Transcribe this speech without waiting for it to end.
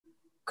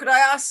Could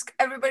I ask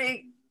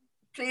everybody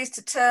please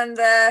to turn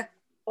their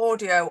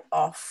audio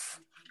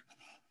off,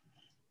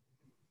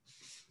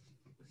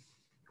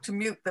 to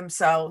mute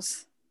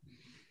themselves?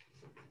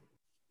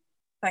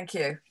 Thank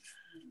you.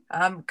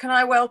 Can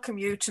I welcome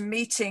you to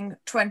meeting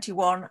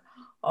 21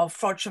 of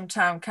Frodsham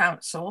Town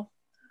Council.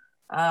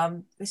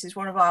 This is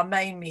one of our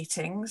main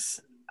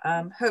meetings.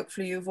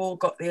 Hopefully you've all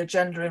got the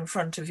agenda in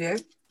front of you.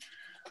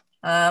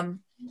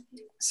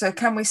 So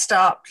can we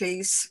start,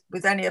 please,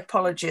 with any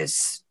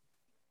apologies?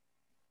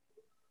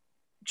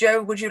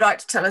 Joe, would you like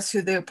to tell us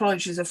who the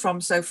apologies are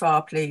from so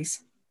far,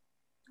 please?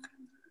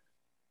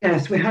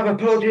 Yes, we have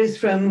apologies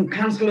from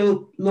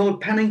Councillor Lord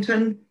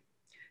Pennington,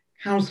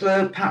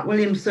 Councillor Pat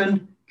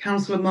Williamson,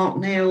 Councillor Mark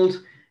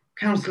Neild,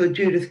 Councillor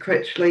Judith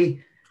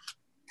Critchley,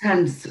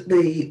 hence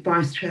the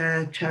Vice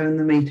Chair chairing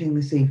the meeting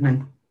this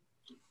evening.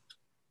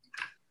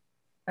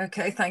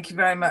 Okay, thank you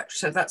very much.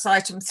 So that's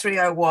item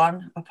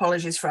 301,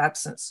 apologies for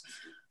absence.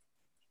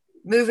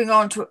 Moving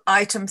on to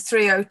item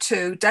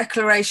 302,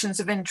 declarations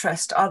of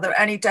interest. Are there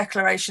any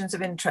declarations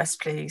of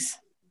interest, please?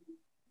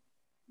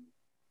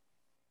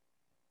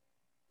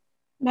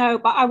 No,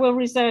 but I will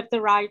reserve the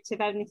right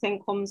if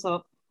anything comes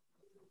up.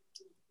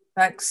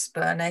 Thanks,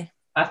 Bernie.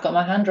 I've got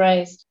my hand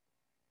raised.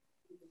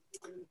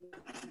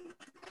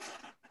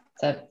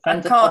 So, I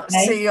can't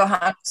see your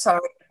hand,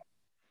 sorry.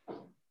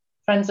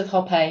 Friends of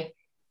Hoppe.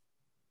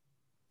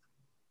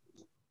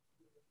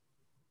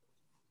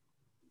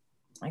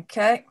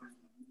 Okay.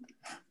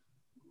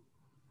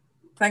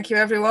 Thank you,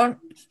 everyone.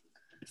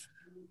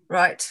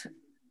 Right.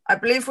 I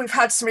believe we've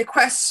had some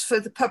requests for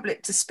the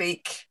public to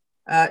speak.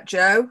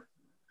 Joe,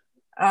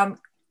 can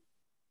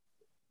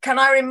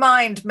I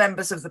remind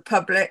members of the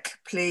public,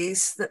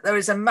 please, that there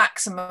is a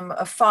maximum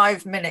of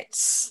 5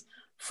 minutes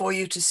for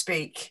you to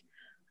speak.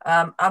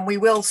 And we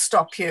will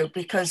stop you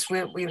because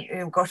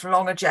we've got a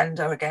long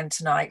agenda again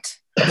tonight.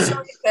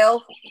 Sorry,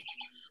 Phil.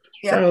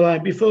 Yeah.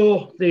 Caroline,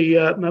 before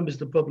the members of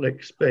the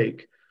public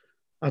speak,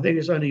 I think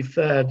it's only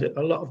fair that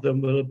a lot of them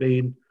will have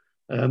been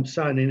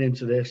signing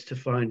into this to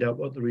find out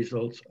what the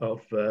result of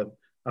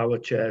our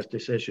chair's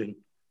decision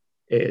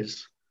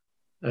is.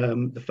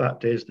 The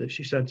fact is that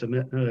she sent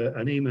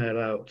an email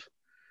out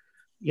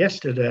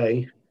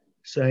yesterday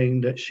saying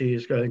that she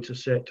is going to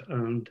sit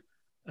and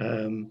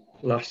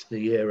last the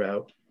year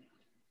out.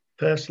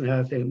 Personally,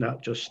 I think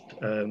that just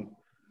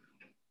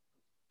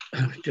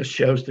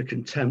shows the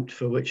contempt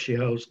for which she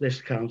holds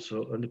this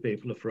council and the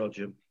people of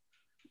Frodsham.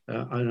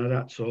 I know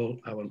that's all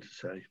I want to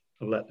say.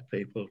 I'll let the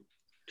people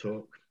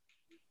talk.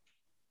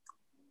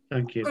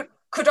 Thank you.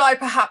 Could I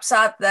perhaps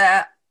add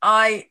there,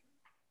 I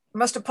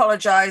must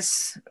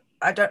apologise.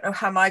 I don't know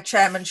how my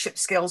chairmanship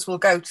skills will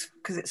go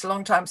because it's a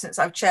long time since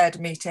I've chaired a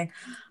meeting,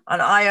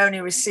 and I only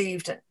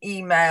received an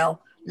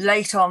email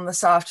late on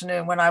this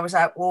afternoon when I was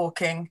out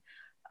walking,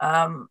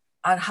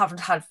 and have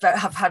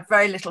had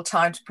very little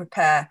time to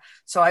prepare.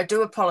 So I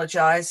do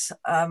apologise.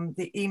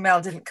 The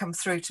email didn't come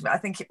through to me. I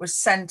think it was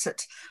sent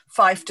at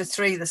 2 to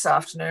 3 this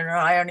afternoon, and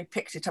I only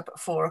picked it up at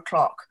 4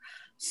 o'clock.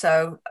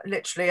 So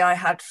literally I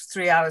had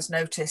 3 hours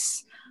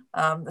notice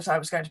that I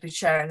was going to be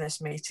chairing this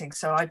meeting.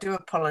 So I do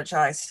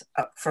apologise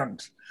up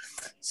front.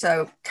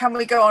 So can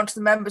we go on to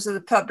the members of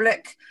the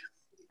public?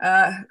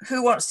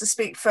 Who wants to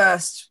speak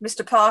first?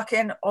 Mr.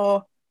 Parkin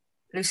or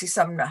Lucy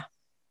Sumner?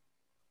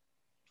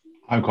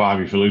 I'm quite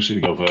happy for Lucy to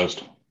go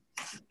first.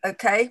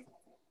 Okay.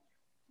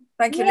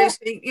 Thank you,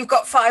 Lucy. You've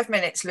got 5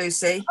 minutes,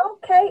 Lucy.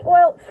 Okay,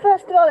 well,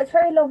 first of all, it's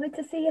very lovely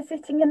to see you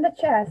sitting in the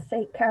chair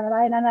seat,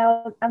 Caroline, and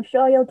I'm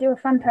sure you'll do a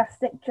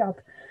fantastic job.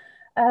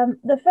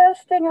 The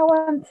first thing I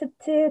wanted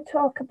to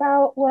talk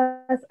about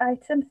was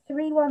item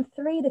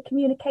 313, the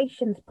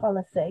communications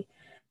policy.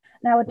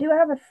 Now, I do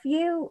have a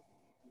few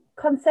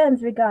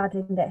concerns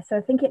regarding this, so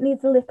I think it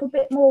needs a little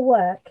bit more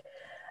work.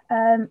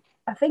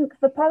 I think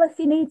the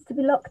policy needs to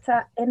be looked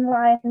at in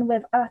line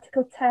with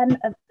Article 10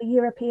 of the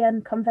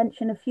European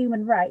Convention of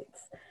Human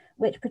Rights,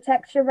 which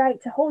protects your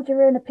right to hold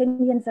your own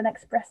opinions and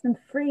express them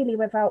freely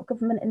without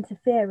government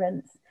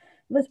interference.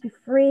 You must be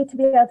free to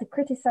be able to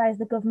criticise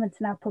the government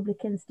and our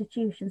public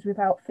institutions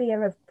without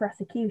fear of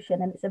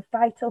prosecution, and it's a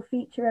vital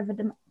feature of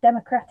a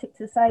democratic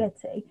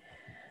society.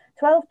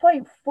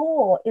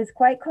 12.4 is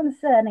quite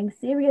concerning.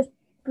 Serious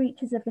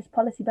breaches of this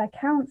policy by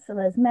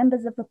councillors,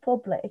 members of the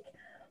public,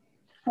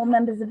 or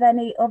members of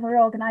any other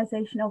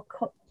organisation or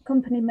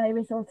company may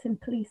result in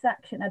police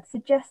action. I'd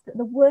suggest that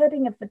the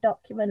wording of the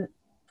document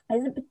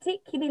isn't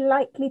particularly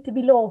likely to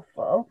be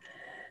lawful,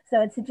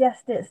 so I'd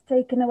suggest it's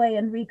taken away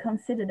and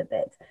reconsidered a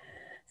bit.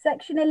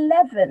 Section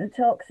 11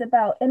 talks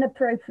about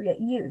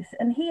inappropriate use,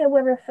 and here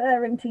we're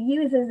referring to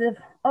users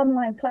of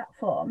online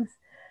platforms.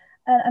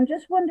 I'm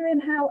just wondering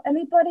how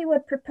anybody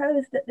would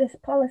propose that this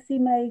policy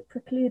may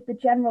preclude the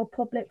general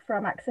public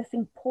from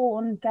accessing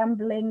porn,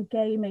 gambling,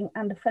 gaming,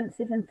 and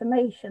offensive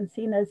information,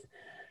 seen as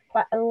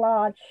quite a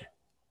large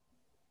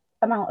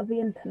amount of the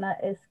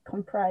internet is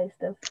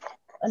comprised of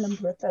a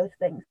number of those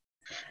things.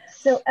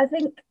 So I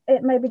think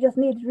it maybe just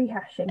needs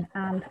rehashing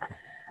and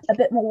a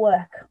bit more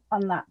work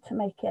on that to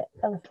make it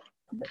a little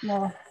bit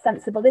more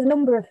sensible. There's a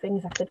number of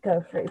things I could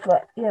go through,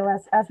 but you know,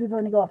 as we've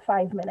only got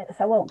 5 minutes,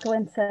 I won't go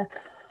into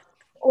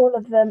all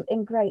of them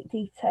in great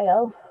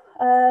detail.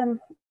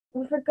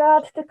 With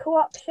regards to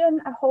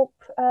co-option, I hope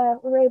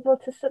we're able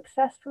to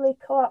successfully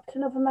co-opt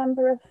another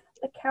member of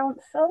the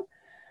council.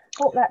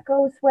 Hope that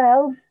goes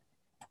well.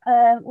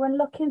 When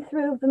looking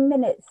through the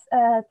minutes,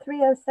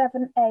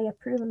 307A,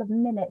 approval of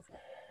minutes,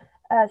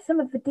 some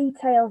of the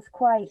details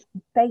quite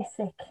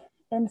basic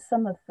in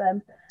some of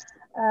them.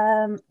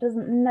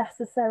 Doesn't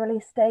necessarily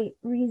state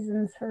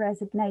reasons for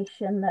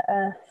resignation that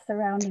are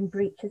surrounding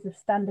breaches of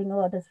standing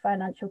orders,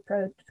 financial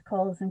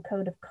protocols and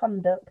code of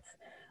conduct.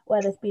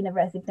 Where there's been a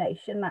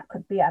resignation, that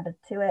could be added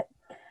to it.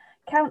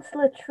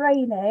 Councillor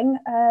training,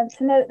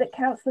 to note that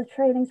councillor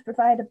training is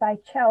provided by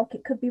CHELC,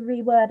 it could be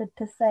reworded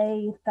to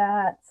say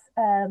that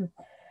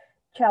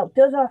CHELC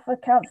does offer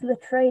councillor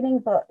training,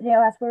 but you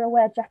know, as we're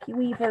aware, Jackie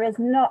Weaver is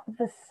not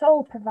the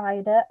sole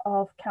provider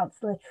of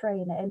councillor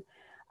training,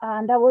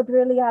 and I would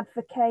really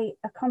advocate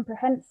a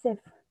comprehensive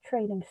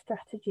training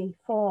strategy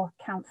for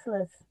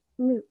councillors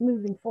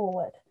moving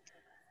forward.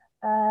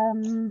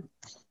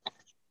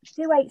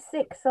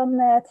 286 on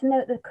there to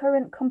note the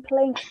current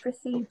complaints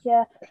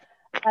procedure,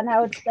 and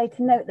I would say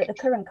to note that the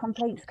current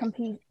complaints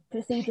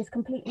procedure is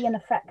completely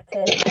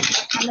ineffective,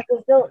 and the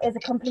result is a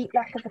complete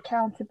lack of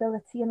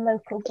accountability in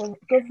local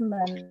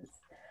governments.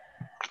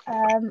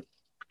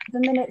 The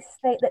minutes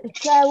state that the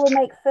chair will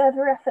make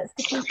further efforts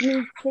to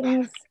keep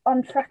meetings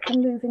on track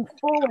and moving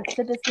forward.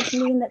 So does this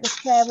mean that the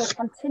chair will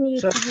continue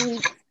to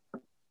use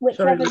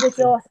whichever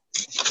resource?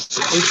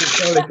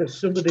 Sorry, because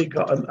somebody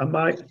got a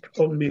mic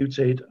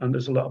unmuted and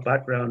there's a lot of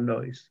background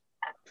noise.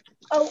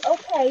 Oh,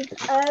 okay.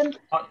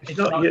 It's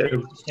not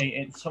you.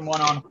 It's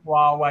someone on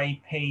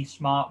Huawei P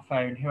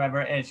smartphone,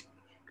 whoever it is.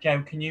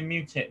 Joe, can you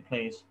mute it,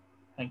 please?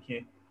 Thank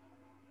you.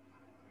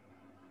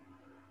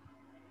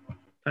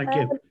 Thank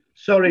you.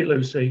 Sorry,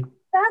 Lucy.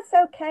 That's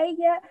okay,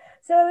 yeah.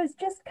 So I was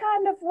just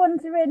kind of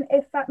wondering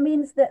if that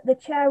means that the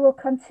chair will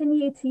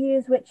continue to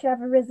use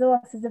whichever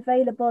resource is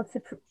available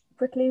to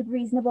preclude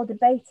reasonable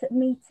debate at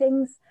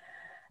meetings.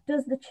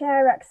 Does the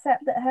chair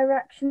accept that her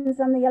actions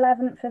on the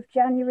 11th of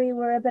January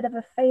were a bit of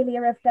a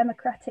failure of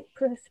democratic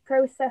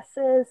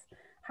processes?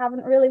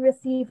 Haven't really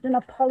received an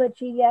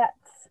apology yet.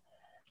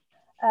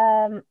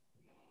 And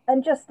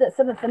just that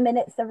some of the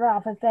minutes are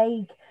rather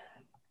vague.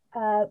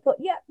 But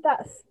yeah,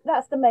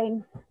 that's the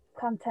main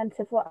content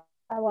of what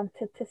I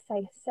wanted to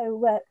say.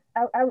 So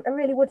I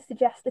really would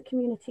suggest the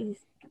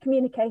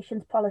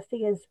communications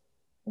policy is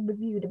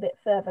reviewed a bit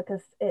further,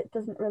 because it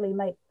doesn't really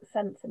make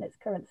sense in its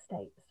current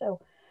state.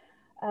 So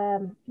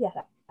yeah,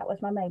 that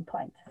was my main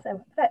point.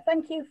 So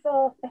thank you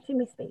for letting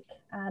me speak,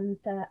 and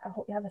I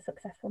hope you have a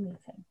successful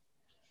meeting.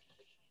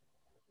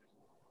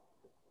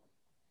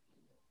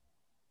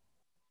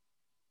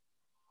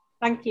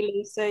 Thank you,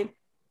 Lucy.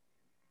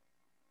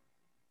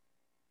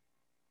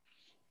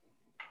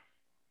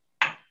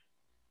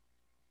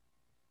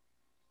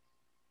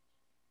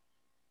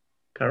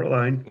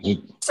 Caroline.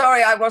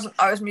 Sorry, I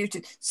was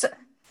muted.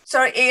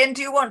 Sorry, Ian,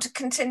 do you want to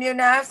continue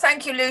now?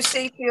 Thank you,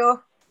 Lucy, for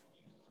your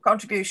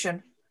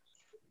contribution.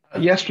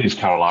 Yes, please,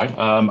 Caroline.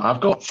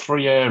 I've got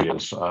 3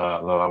 areas that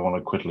I want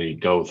to quickly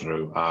go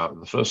through.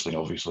 The first thing,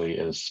 obviously,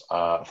 is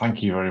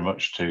thank you very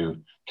much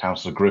to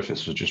Councillor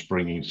Griffiths for just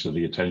bringing to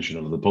the attention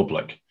of the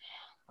public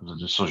the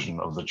decision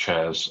of the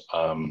chair's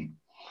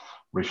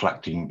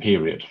reflecting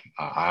period.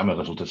 I am a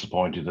little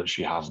disappointed that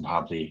she hasn't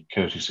had the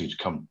courtesy to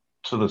come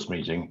to this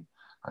meeting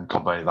and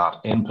convey that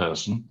in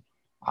person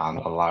and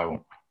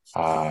allow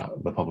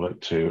the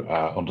public to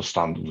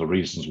understand the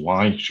reasons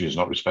why she has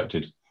not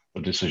respected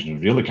the decision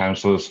of the other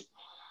councillors.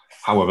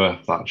 However,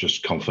 that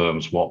just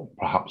confirms what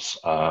perhaps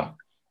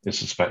is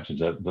suspected,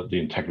 that the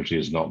integrity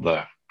is not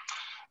there.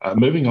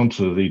 Moving on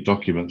to the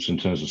documents in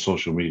terms of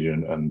social media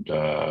and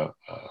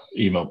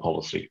email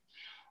policy.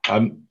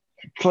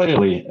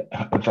 Clearly,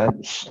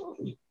 events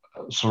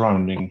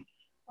surrounding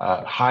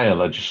higher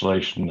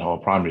legislation or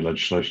primary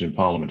legislation in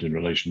Parliament in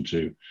relation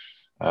to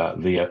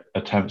the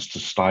attempts to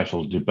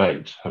stifle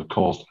debate have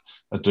caused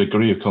a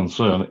degree of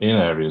concern in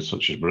areas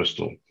such as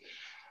Bristol.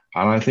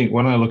 And I think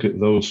when I look at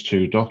those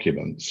 2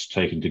 documents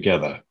taken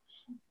together,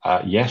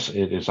 yes,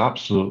 it is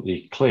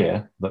absolutely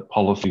clear that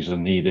policies are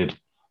needed,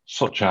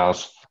 such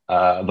as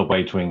the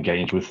way to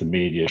engage with the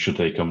media should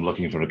they come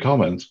looking for a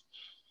comment.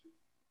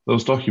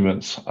 Those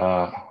documents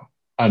are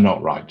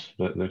not right.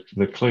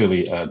 They're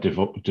clearly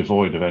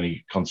devoid of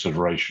any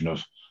consideration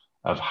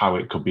of how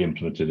it could be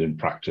implemented in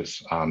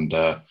practice. And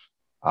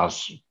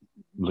as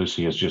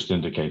Lucy has just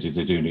indicated,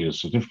 they do need a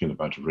significant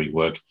amount of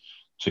rework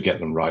to get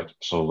them right,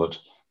 so that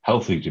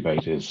healthy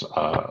debate is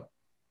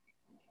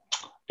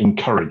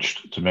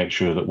encouraged, to make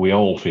sure that we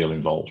all feel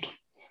involved.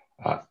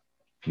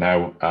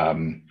 Now,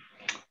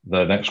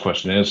 the next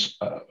question is,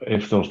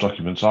 if those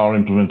documents are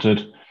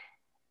implemented,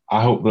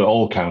 I hope that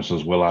all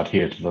councillors will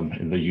adhere to them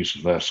in the use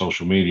of their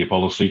social media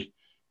policy,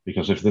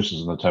 because if this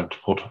is an attempt to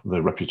put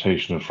the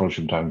reputation of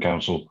Frodsham Town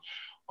Council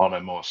on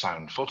a more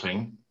sound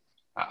footing,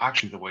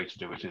 actually the way to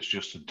do it is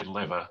just to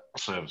deliver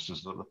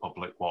services that the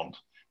public want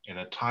in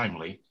a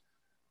timely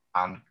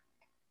and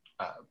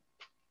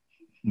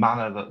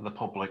manner that the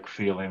public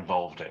feel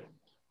involved in.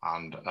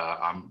 And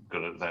I'm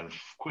going to then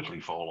quickly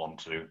fall on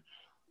to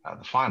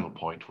the final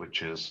point,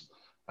 which is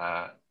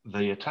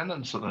the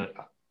attendance at the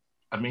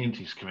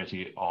Amenities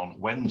Committee on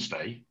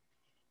Wednesday,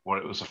 where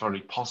it was a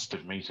very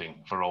positive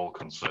meeting for all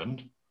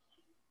concerned.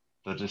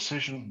 The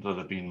decision that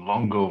had been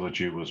long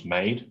overdue was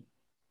made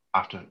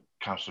after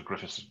Councillor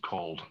Griffiths had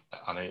called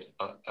an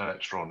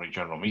extraordinary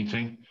general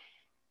meeting.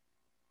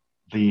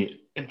 The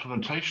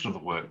implementation of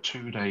the work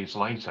 2 days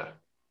later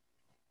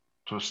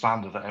to a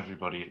standard that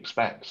everybody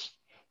expects,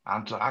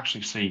 and to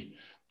actually see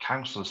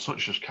councillors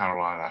such as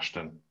Caroline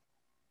Ashton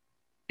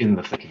in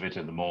the thick of it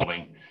in the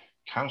morning,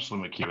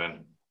 Councillor McEwen,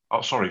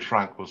 oh sorry,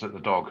 Frank was at the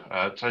dog,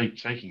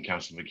 taking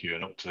Councillor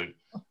McEwen up to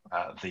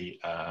the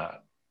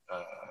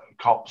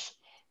COPs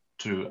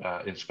to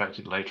inspect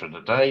it later in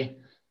the day,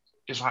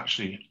 is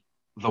actually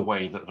the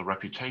way that the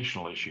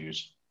reputational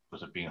issues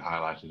that have been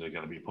highlighted are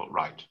going to be put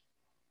right.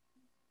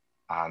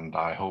 And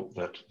I hope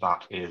that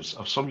that is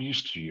of some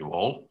use to you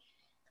all.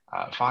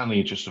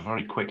 Finally, just a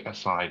very quick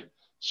aside,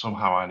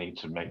 somehow I need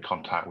to make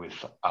contact with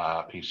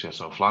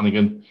PCSO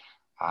Flanagan,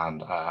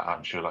 and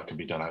I'm sure that can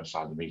be done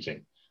outside the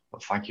meeting.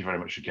 But thank you very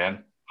much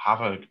again.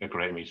 Have a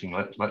great meeting.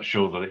 Let's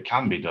show that it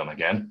can be done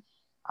again,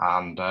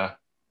 and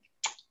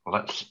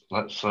let's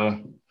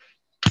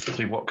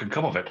see what can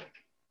come of it.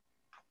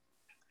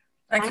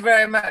 Thank you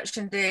very much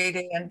indeed,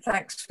 Ian.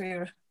 Thanks for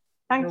your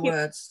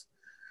words.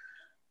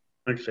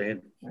 Thanks,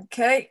 Ian.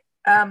 Okay.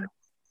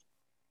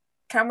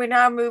 Can we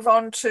now move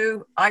on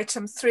to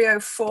item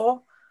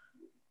 304?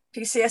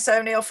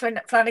 PCSO Neil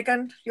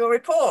Flanagan, your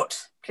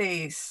report,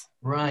 please.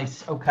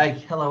 Right, okay.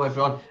 Hello,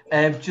 everyone.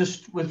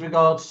 Just with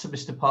regards to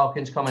Mr.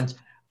 Parkin's comments,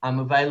 I'm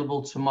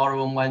available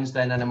tomorrow and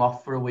Wednesday, and then I'm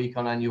off for a week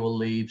on annual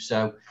leave.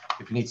 So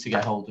if you need to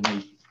get hold of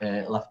me,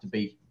 it'll have to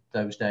be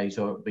those days,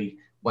 or it'll be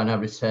when I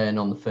return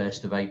on the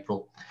 1st of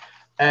April.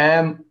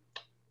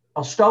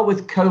 I'll start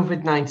with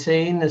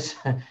COVID-19, as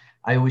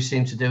I always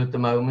seem to do at the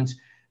moment.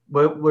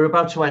 We're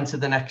about to enter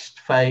the next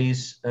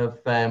phase of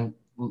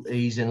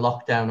easing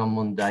lockdown on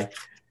Monday.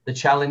 The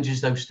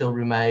challenges, though, still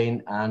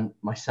remain, and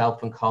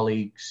myself and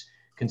colleagues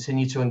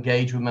continue to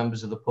engage with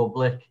members of the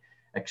public,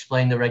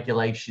 explain the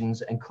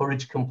regulations,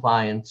 encourage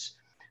compliance,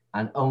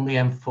 and only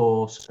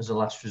enforce as a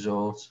last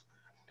resort.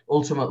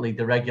 Ultimately,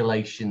 the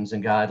regulations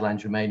and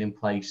guidelines remain in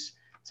place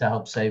to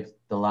help save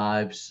the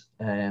lives.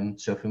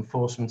 So if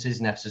enforcement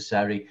is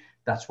necessary,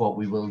 that's what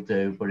we will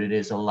do, but it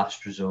is a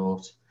last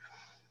resort.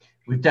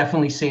 We've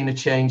definitely seen a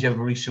change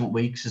over recent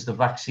weeks as the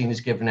vaccine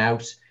is given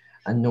out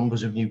and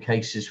numbers of new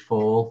cases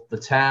fall. The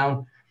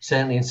town,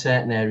 certainly in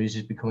certain areas,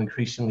 has become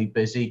increasingly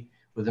busy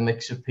with a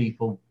mix of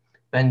people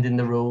bending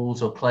the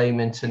rules or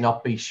claiming to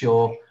not be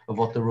sure of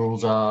what the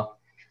rules are.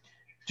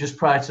 Just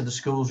prior to the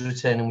schools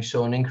returning, we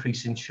saw an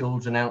increase in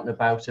children out and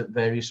about at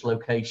various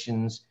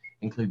locations,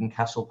 including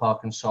Castle Park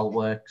and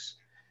Saltworks.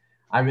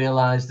 I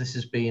realise this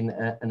has been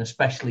an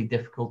especially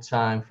difficult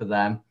time for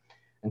them,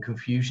 and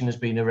confusion has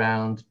been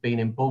around being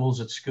in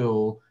bubbles at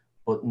school,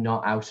 but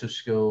not out of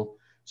school.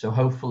 So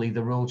hopefully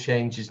the rule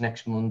changes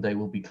next Monday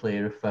will be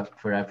clearer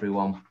for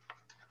everyone.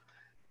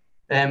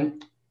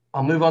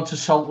 I'll move on to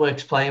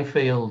Saltworks playing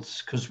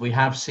fields, because we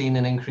have seen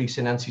an increase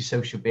in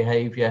antisocial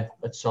behaviour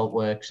at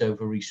Saltworks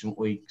over recent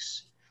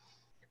weeks,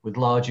 with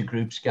larger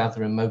groups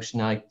gathering most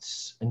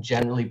nights and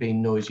generally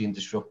being noisy and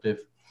disruptive.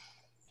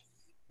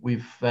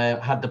 We've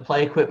had the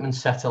play equipment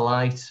set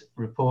alight,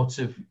 reports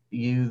of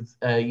youth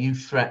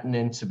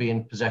threatening to be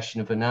in possession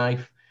of a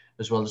knife,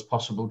 as well as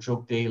possible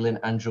drug dealing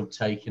and drug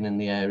taking in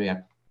the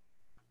area.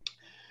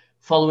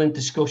 Following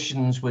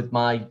discussions with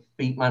my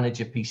beat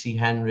manager, PC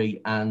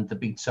Henry, and the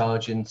beat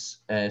sergeant,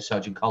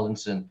 Sergeant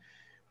Collinson,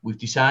 we've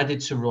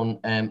decided to run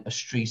a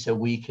Street a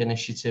Week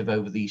initiative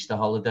over the Easter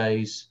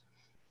holidays.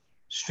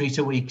 Street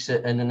a Week's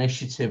an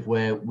initiative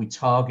where we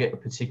target a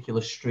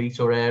particular street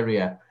or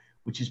area,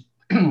 which is,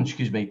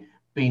 excuse me,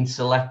 being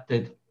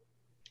selected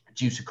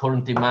due to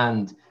current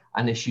demand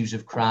and issues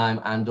of crime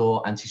and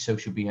or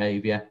antisocial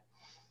behaviour.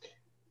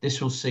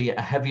 This will see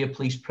a heavier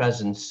police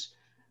presence,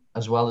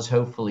 as well as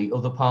hopefully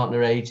other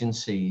partner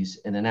agencies,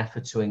 in an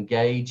effort to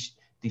engage,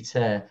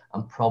 deter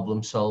and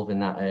problem solve in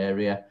that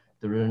area.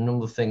 There are a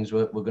number of things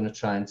we're going to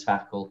try and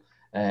tackle.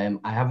 I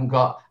haven't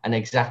got an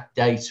exact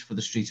date for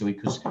the Street a Week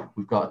because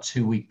we've got a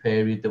 2-week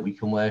period that we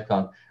can work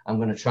on. I'm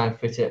going to try and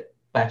fit it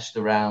best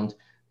around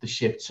the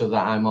shift so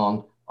that I'm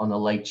on a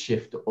late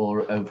shift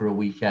or over a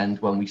weekend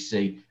when we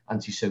see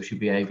antisocial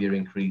behaviour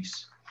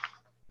increase.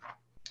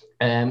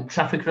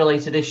 Traffic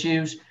related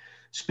issues,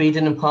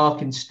 speeding and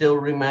parking still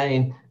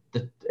remain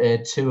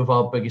the 2 of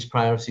our biggest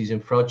priorities in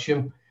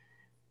Frodsham.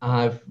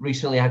 I've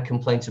recently had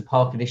complaints of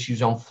parking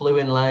issues on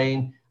Fluin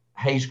Lane,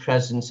 Hayes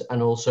Crescent,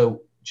 and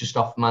also just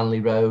off Manley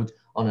Road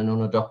on an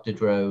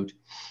unadopted road.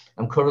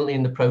 I'm currently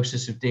in the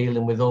process of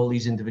dealing with all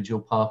these individual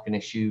parking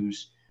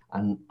issues,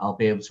 and I'll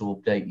be able to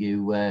update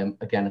you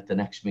again at the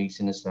next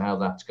meeting as to how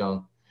that's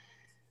gone.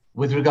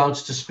 With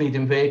regards to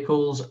speeding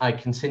vehicles, I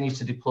continue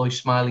to deploy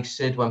Smiley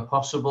Sid when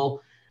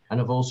possible, And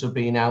I've also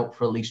been out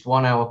for at least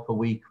 1 hour per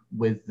week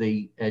with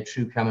the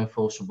TrueCam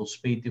enforceable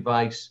speed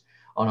device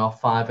on our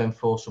 5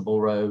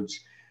 enforceable roads.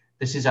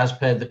 This is as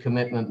per the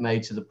commitment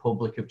made to the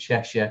public of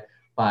Cheshire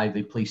by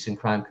the Police and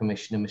Crime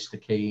Commissioner, Mr.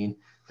 Keane,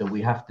 that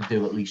we have to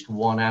do at least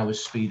 1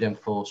 hour's speed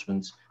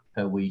enforcement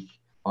per week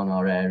on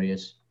our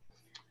areas.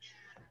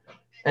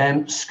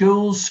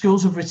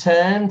 Schools have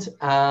returned,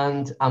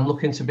 and I'm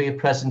looking to be a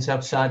presence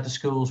outside the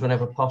schools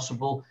whenever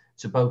possible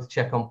to both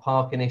check on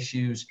parking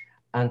issues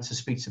and to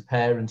speak to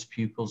parents,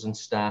 pupils and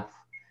staff.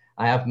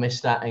 I have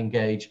missed that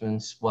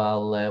engagement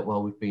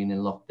while we've been in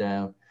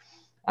lockdown.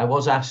 I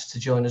was asked to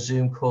join a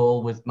Zoom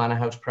call with Manor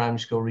House Primary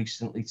School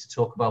recently to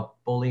talk about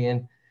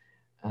bullying.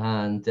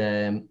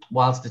 And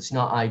whilst it's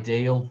not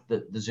ideal,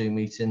 the Zoom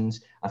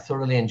meetings, I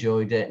thoroughly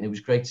enjoyed it. And it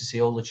was great to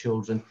see all the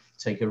children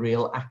take a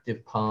real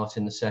active part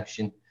in the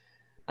session.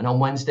 And on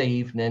Wednesday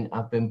evening,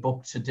 I've been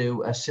booked to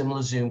do a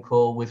similar Zoom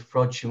call with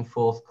Frodsham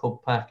 4th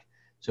Cub Pack.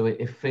 So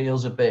it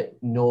feels a bit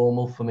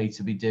normal for me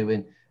to be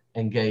doing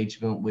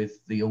engagement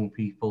with the young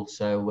people.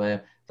 So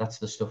that's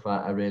the stuff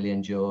I really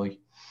enjoy.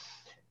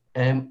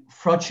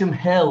 Frodsham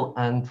Hill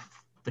and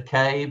the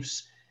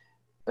Caves,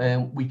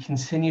 we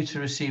continue to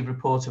receive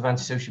reports of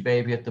antisocial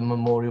behaviour at the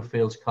Memorial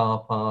Fields car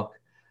park.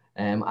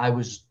 I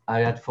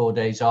had 4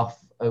 days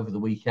off over the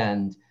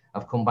weekend.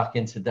 I've come back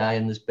in today,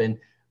 and there's been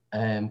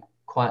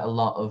quite a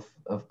lot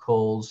of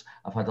calls.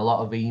 I've had a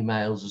lot of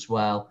emails as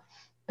well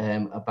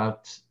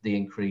about the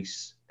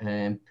increase.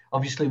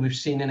 Obviously, we've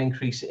seen an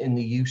increase in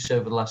the use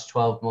over the last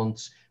 12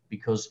 months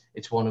because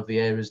it's one of the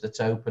areas that's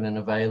open and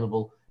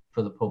available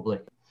for the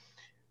public.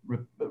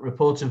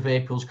 Reports of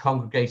vehicles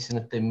congregating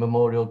at the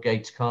Memorial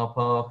Gates car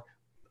park,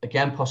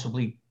 again,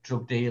 possibly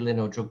drug dealing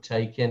or drug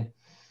taking.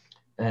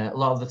 A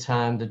lot of the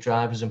time, the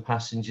drivers and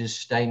passengers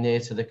stay near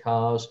to the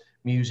cars,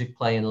 music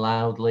playing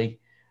loudly,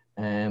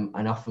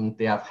 and often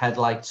they have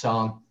headlights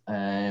on,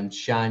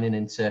 shining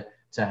into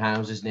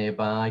houses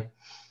nearby.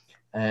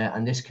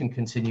 And this can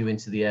continue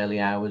into the early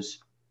hours.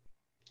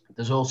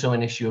 There's also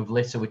an issue of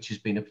litter, which has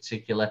been a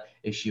particular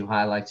issue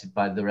highlighted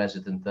by the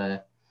resident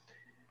there.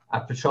 I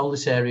patrol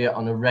this area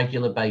on a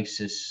regular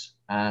basis,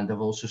 and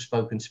I've also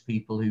spoken to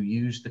people who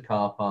use the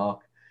car park.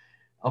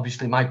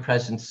 Obviously, my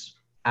presence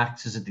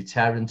acts as a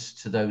deterrent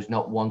to those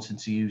not wanting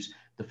to use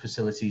the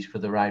facilities for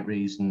the right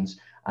reasons,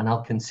 and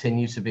I'll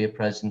continue to be a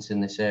presence in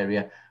this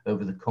area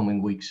over the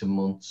coming weeks and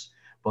months.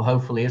 But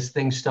hopefully, as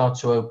things start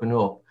to open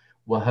up,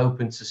 we're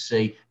hoping to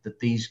see that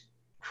these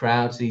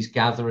crowds, these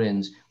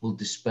gatherings will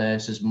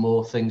disperse as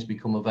more things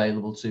become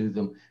available to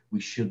them. We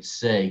should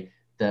see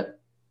that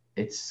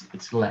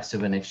it's less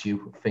of an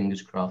issue,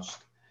 fingers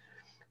crossed.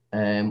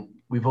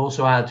 We've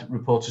also had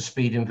reports of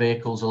speeding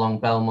vehicles along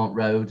Belmont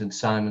Road and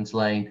Simon's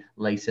Lane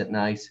late at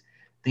night.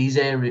 These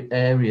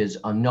areas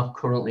are not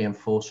currently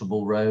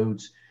enforceable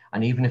roads,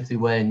 and even if they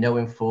were, no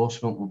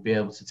enforcement would be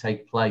able to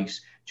take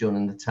place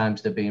during the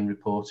times they're being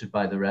reported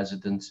by the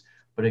residents.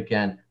 But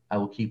again, I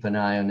will keep an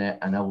eye on it,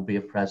 and I will be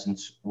a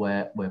presence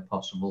where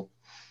possible.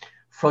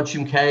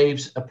 Frodsham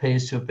Caves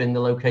appears to have been the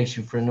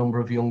location for a number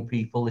of young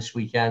people this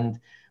weekend,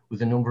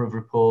 with a number of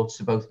reports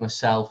to both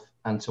myself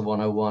and to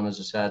 101,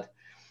 as I said.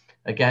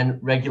 Again,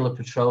 regular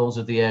patrols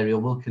of the area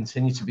will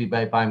continue to be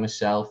made by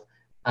myself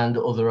and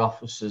other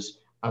officers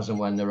as and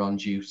when they're on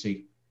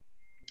duty.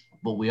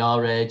 But we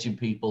are urging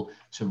people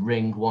to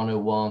ring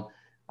 101.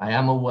 I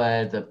am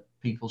aware that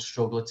people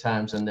struggle at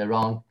times and they're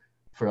on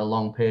for a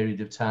long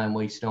period of time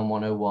waiting on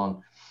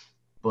 101.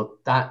 But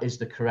that is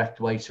the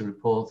correct way to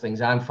report things.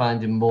 I'm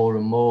finding more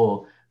and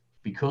more,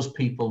 because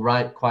people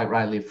quite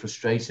rightly are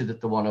frustrated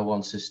at the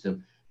 101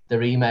 system,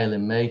 they're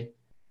emailing me.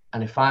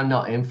 And if I'm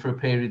not in for a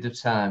period of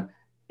time,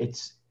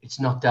 it's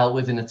not dealt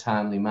with in a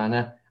timely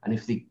manner. And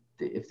if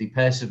they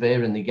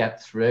persevere and they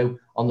get through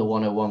on the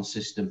 101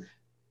 system,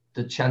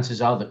 the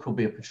chances are there could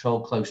be a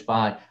patrol close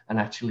by and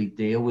actually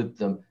deal with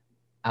them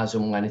as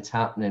and when it's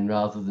happening,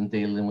 rather than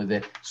dealing with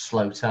it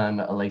slow time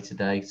at a later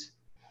date.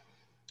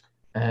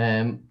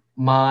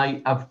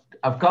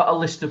 I've got a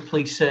list of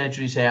police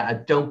surgeries here. I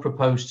don't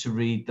propose to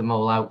read them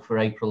all out for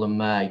April and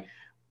May,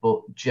 but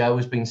Jo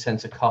has been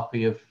sent a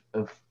copy of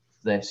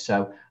this.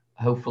 So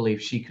hopefully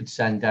if she could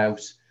send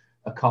out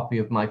a copy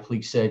of my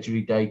police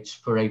surgery dates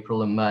for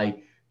April and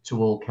May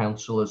to all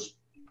councillors.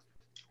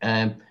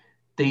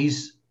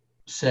 These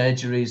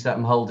surgeries that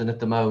I'm holding at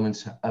the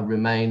moment are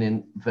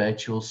remaining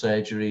virtual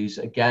surgeries.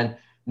 Again,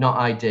 not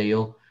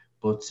ideal,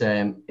 but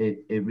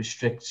it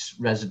restricts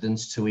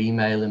residents to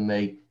emailing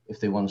me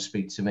if they want to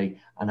speak to me,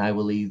 and I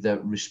will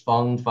either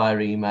respond via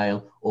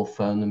email or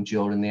phone them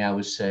during the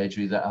hour's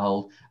surgery that I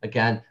hold.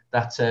 Again,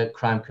 that's a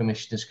Crime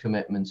Commissioner's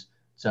commitment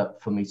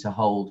for me to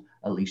hold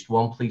at least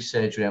one police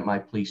surgery at my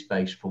police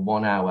base for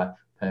 1 hour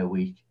per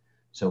week.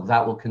 So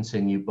that will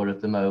continue, but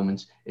at the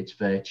moment it's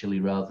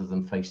virtually rather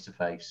than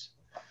face-to-face.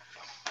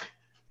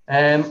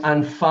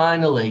 And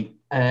finally,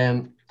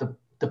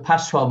 the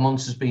past 12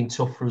 months has been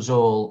tough for us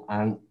all,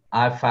 and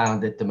I've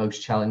found it the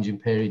most challenging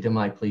period in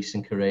my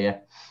policing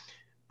career.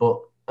 But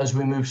as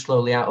we move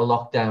slowly out of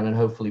lockdown and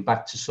hopefully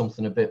back to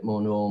something a bit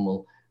more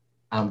normal,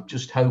 I'm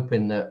just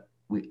hoping that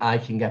I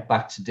can get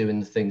back to doing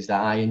the things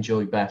that I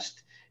enjoy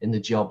best in the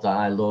job that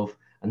I love,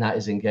 and that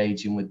is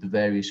engaging with the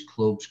various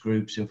clubs,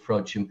 groups in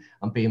Frodsham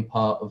and being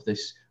part of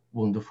this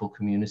wonderful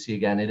community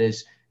again.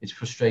 It's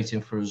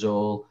frustrating for us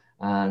all,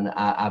 and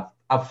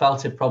I've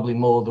felt it probably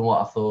more than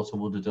what I thought I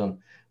would have done,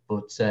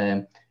 but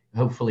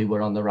hopefully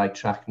we're on the right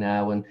track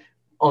now. And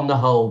on the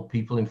whole,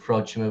 people in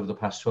Frodsham over the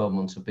past 12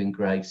 months have been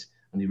great,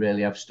 and they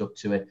really have stuck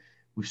to it.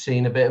 We've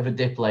seen a bit of a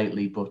dip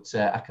lately, but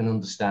I can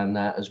understand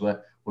that as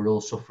we're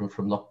all suffering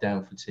from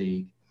lockdown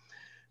fatigue.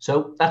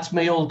 So that's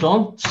me all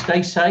done.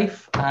 Stay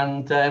safe.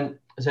 And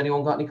has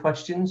anyone got any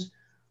questions?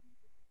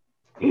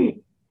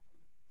 Bernie?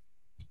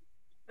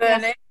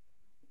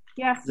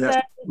 Yes.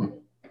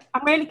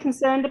 I'm really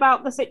concerned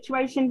about the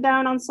situation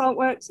down on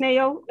Saltworks,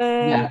 Neil.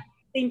 It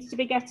seems to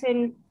be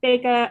getting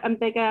bigger and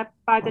bigger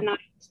by the night.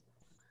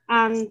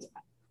 And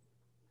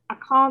I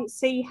can't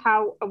see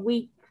how a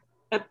week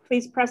of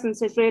police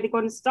presence is really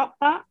going to stop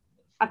that.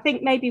 I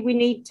think maybe we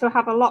need to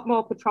have a lot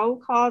more patrol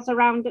cars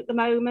around at the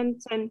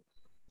moment, and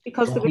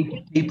because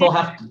people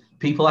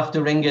have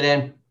to ring it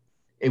in.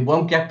 It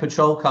won't get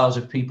patrol cars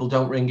if people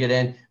don't ring it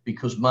in,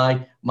 because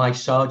my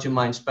sergeant,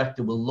 my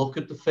inspector will look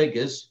at the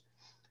figures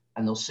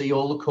and they'll see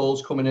all the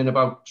calls coming in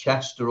about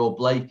Chester or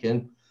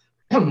Blaken,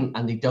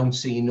 and they don't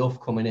see enough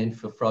coming in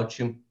for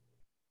Frodsham.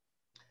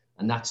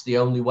 And that's the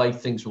only way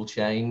things will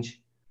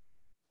change.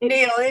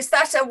 Neil, is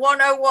that a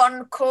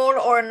 101 call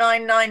or a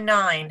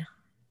 999?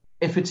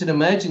 If it's an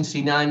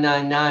emergency,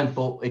 999,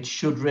 but it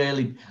should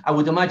really, I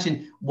would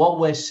imagine what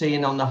we're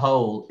seeing on the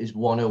whole is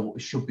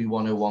should be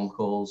 101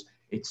 calls.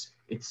 It's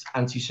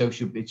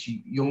antisocial, it's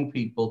young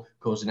people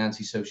causing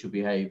antisocial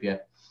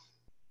behaviour.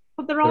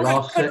 But there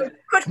are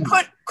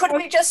could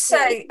we just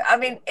say, I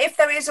mean, if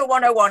there is a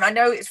 101, I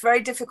know it's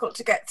very difficult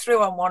to get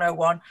through on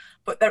 101,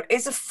 but there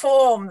is a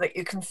form that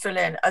you can fill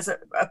in as a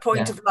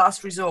point of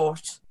last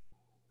resort.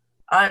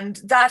 And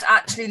that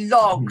actually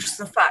logs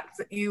the fact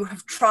that you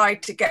have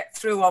tried to get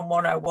through on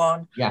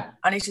 101. Yeah.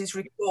 And it is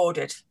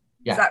recorded.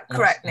 Yeah, is that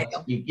correct,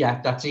 Neil?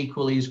 Yeah, that's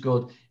equally as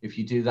good. If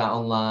you do that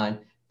online,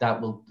 that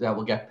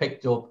will get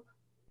picked up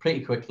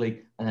pretty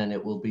quickly, and then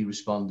it will be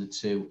responded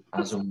to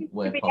as and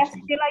where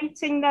possible.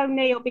 It's escalating though,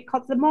 Neil,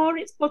 because the more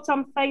it's put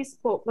on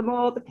Facebook, the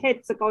more the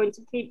kids are going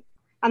to keep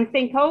and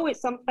think, oh,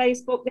 it's on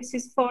Facebook, this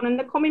is fun. And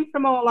they're coming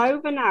from all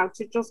over now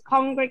to just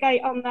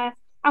congregate on there.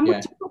 And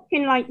we're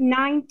talking like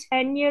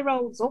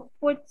 9-10-year-olds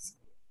upwards.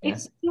 Yeah.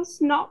 It's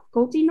just not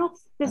good enough,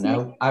 isn't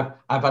it? I've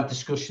had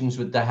discussions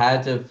with the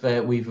head of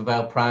Weaver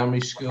Vale Primary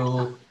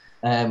School.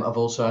 I've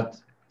also had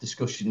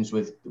discussions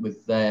with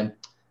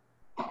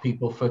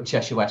people for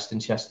Cheshire West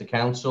and Chester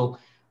Council,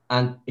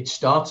 and it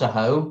starts at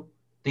home.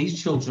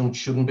 These children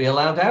shouldn't be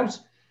allowed out.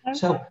 Okay.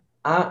 So,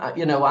 I'm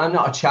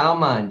not a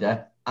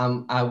childminder.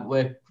 I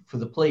work for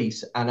the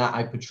police, and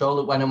I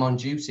patrol it when I'm on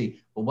duty.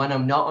 But when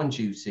I'm not on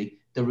duty,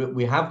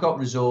 we have got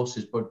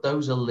resources, but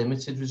those are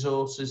limited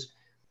resources.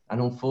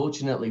 And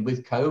unfortunately,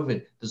 with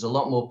COVID, there's a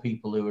lot more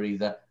people who are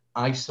either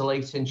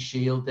isolating,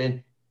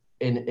 shielding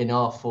in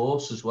our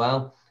force as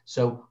well.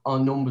 So our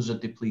numbers are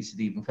depleted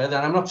even further.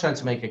 And I'm not trying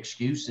to make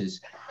excuses,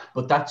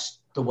 but that's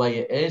the way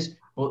it is.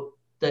 But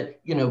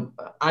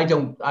I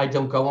don't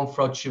go on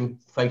Frodsham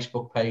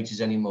Facebook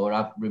pages anymore.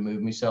 I've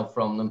removed myself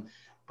from them.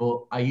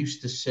 But I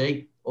used to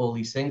see all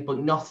these things, but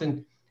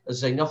nothing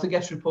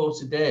gets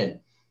reported in.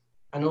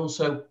 And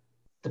also,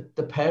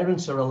 the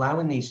parents are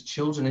allowing these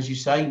children, as you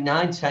say,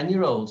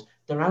 9-10-year-olds,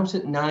 they're out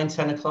at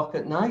 9-10 o'clock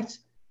at night.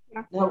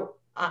 Yeah. Now,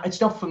 it's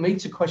not for me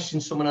to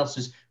question someone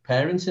else's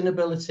parenting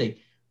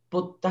ability,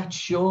 but that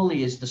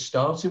surely is the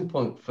starting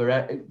point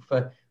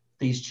for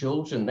these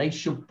children. They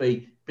should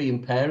be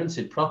being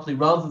parented properly,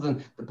 rather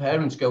than the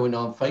parents going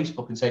on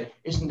Facebook and saying,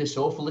 isn't this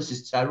awful, this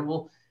is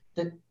terrible.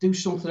 Do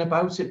something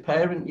about it,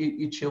 parent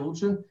your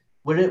children.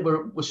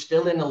 We're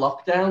still in a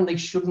lockdown. They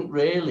shouldn't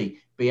really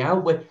be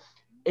out.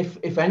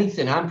 If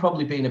anything, I'm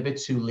probably being a bit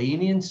too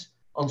lenient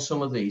on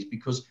some of these,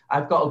 because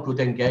I've got a good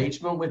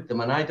engagement with them,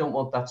 and I don't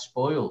want that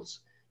spoiled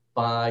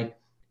by,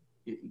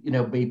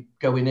 me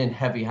going in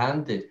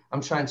heavy-handed. I'm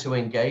trying to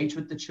engage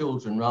with the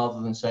children rather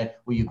than say,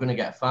 well, you're going to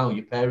get a fine,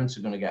 your parents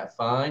are going to get a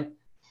fine.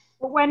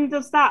 But when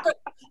does that?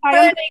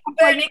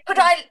 Bernie, could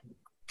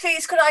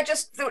I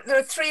just, there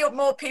are 3 or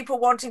more people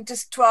wanting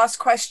to ask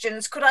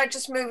questions. Could I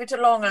just move it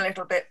along a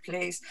little bit,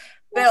 please?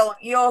 Bill,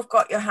 you've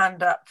got your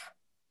hand up.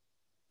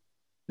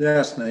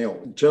 Yes,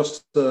 Neil,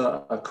 just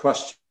a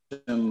question.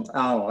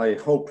 Al, I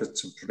hope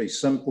it's a pretty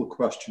simple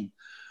question.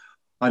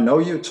 I know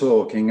you're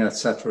talking,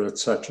 etc.,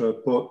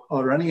 but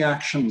are any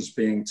actions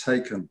being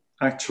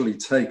actually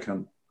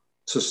taken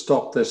to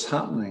stop this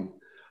happening?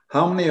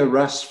 How many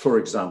arrests, for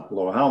example,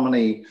 or how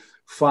many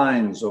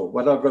fines or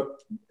whatever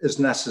is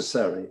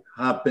necessary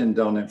have been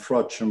done in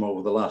Frodsham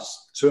over the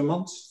last 2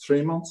 months,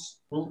 3 months?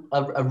 Well,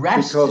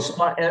 arrest is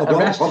quite a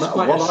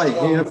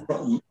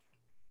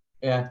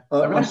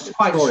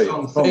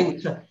strong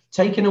thing.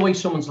 Taking away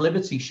someone's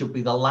liberty should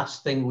be the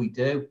last thing we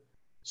do.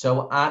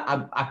 So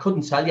I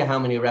couldn't tell you how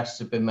many arrests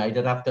have been made.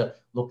 I'd have to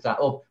look that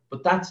up.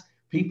 But that's,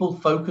 people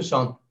focus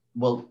on,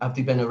 well, have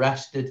they been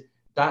arrested?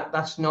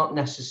 That's not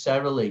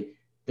necessarily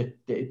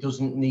that it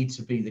doesn't need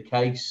to be the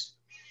case.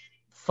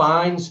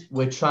 Fines,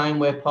 we're trying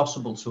where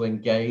possible to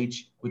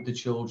engage with the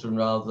children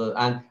rather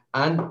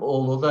and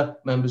all other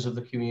members of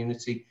the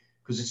community,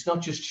 because it's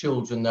not just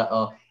children that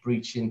are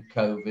breaching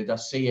COVID. I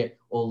see it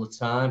all the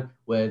time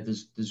where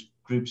there's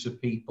groups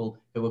of people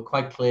who are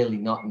quite clearly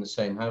not in the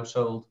same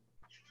household.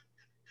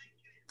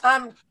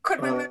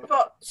 Could we move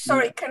on?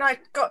 Sorry, can I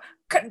go?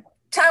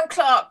 Town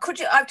Clerk, could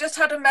you? I've just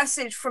had a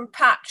message from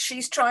Pat.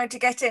 She's trying to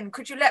get in.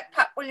 Could you let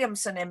Pat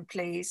Williamson in,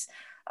 please?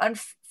 And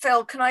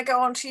Phil, can I go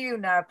on to you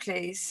now,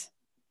 please?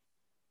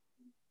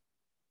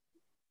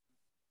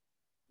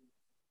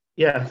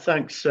 Yeah,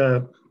 thanks.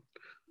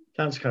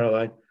 Thanks,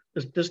 Caroline.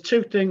 There's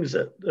two things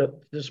that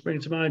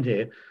spring to mind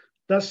here.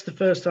 That's the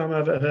first time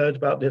I've ever heard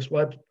about this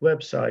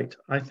website.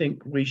 I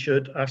think we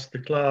should ask the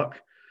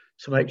clerk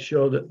to make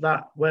sure that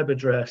that web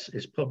address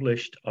is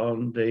published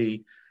on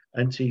the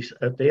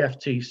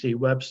FTC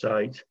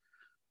website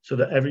so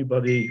that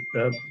everybody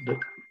that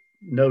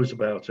knows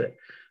about it.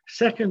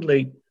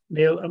 Secondly,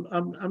 Neil,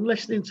 I'm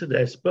listening to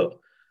this, but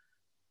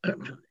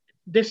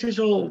this is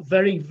all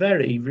very,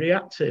 very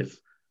reactive.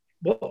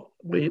 What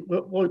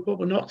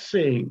we're not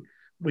seeing,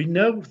 we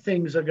know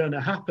things are going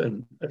to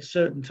happen at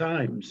certain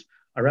times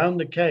around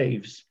the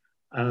caves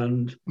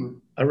and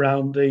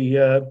around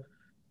the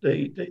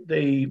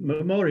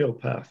memorial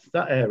path,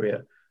 that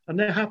area, and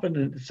they're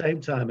happening at the same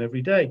time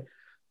every day.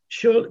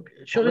 Sure,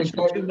 it's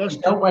not too much.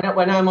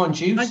 When I'm on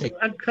duty,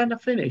 and can I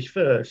finish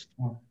first?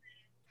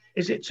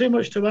 Is it too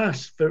much to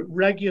ask for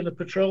regular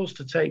patrols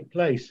to take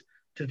place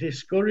to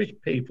discourage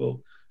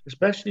people,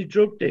 especially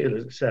drug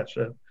dealers,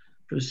 etc.,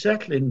 from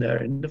settling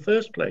there in the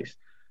first place?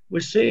 We're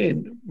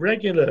seeing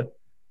regular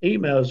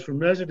emails from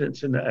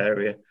residents in the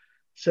area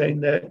saying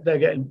they're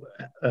getting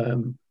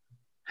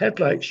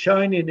headlights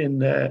shining in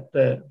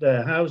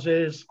their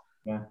houses,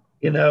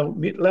 you know,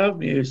 loud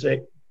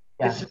music.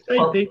 Yeah. It's the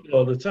same people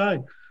all the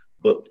time.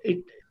 But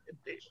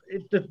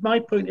my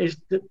point is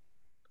that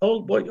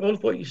all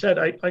of what you said,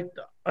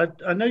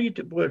 I know you're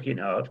working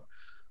hard,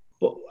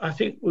 but I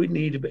think we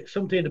need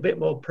something a bit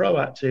more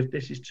proactive.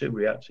 This is too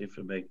reactive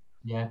for me.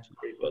 Yeah,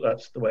 but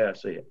that's the way I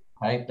see it.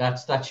 Right,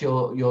 that's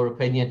your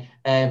opinion.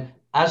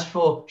 As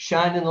for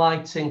shining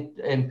lights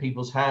in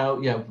people's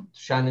house, you know,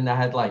 shining their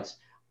headlights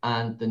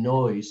and the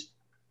noise,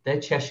 they're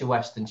Cheshire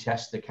West and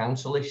Chester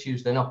Council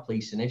issues. They're not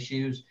policing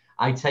issues.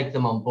 I take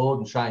them on board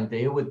and try and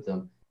deal with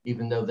them,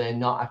 even though they're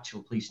not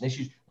actual policing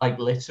issues, like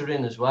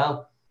littering as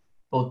well.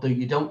 But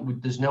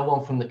there's no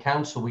one from the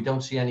council. We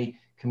don't see any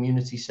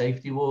community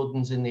safety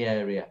wardens in the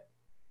area.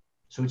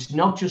 So it's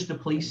not just a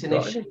policing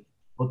issue,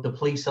 but the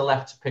police are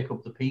left to pick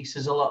up the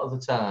pieces a lot of the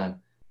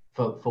time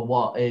for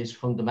what is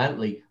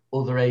fundamentally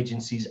other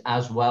agencies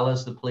as well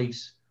as the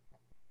police.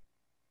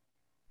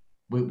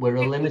 We're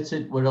a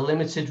limited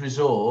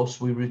resource.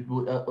 A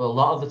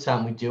lot of the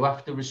time we do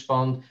have to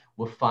respond.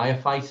 We're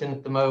firefighting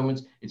at the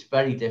moment. It's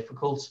very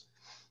difficult.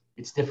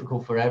 It's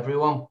difficult for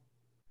everyone.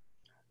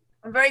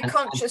 I'm very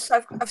conscious.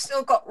 I've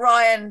still got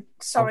Ryan.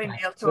 Sorry, okay.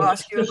 Neil, to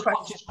ask you a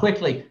question. Just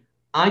quickly,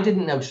 I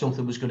didn't know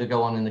something was going to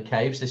go on in the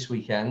caves this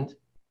weekend.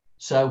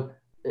 So,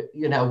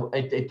 you know,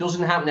 it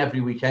doesn't happen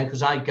every weekend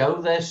because I go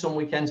there some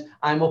weekends.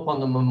 I'm up on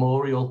the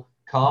Memorial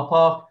car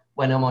park.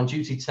 When I'm on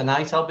duty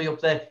tonight, I'll be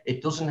up there.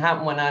 It doesn't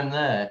happen when I'm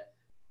there.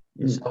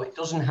 So it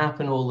doesn't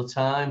happen all the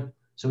time.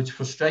 So it's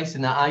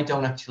frustrating that I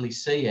don't actually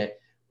see it.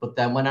 But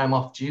then when I'm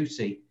off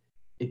duty,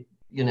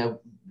 you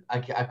know,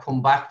 I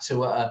come back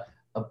to a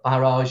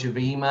barrage of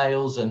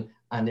emails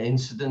and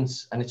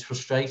incidents, and it's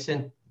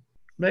frustrating.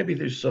 Maybe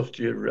there's stuff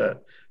to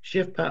your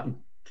shift pattern.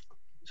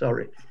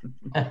 Sorry.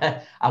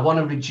 I want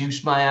to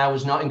reduce my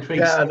hours, not increase.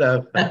 Yeah, I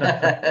know.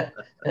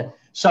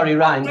 Sorry,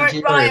 Ryan.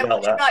 Ryan,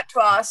 would you like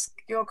to ask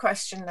your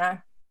question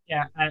now?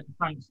 Yeah,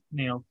 thanks,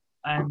 Neil.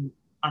 And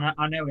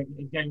I know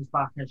it goes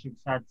back, as you've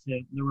said,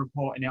 to the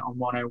reporting it on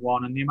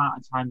 101 and the amount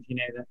of times, you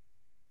know, that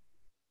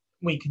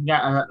we can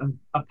get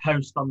a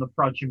post on the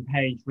Frodsham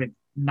page with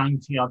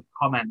 90 odd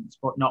comments,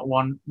 but not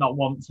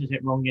once has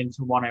it rung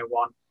into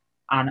 101.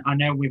 And I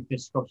know we've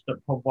discussed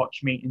at pub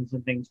watch meetings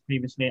and things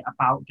previously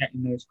about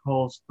getting those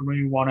calls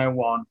through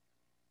 101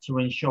 to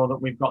ensure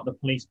that we've got the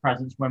police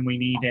presence when we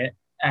need it,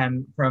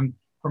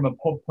 from a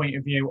pub point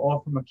of view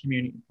or from a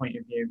community point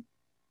of view.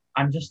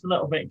 I'm just a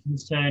little bit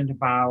concerned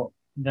about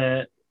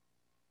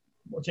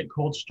what's it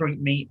called,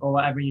 street meat or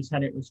whatever you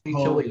said it was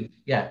called.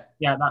 Yeah,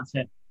 that's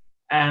it.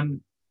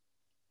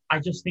 I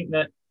just think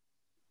that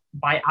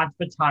by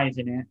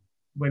advertising it,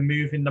 we're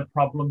moving the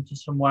problem to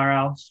somewhere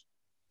else.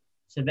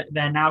 So that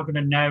they're now going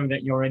to know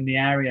that you're in the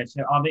area.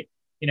 So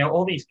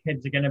all these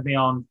kids are going to be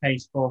on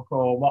Facebook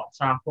or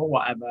WhatsApp or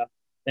whatever.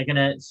 They're going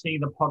to see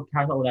the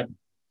podcast or whatever.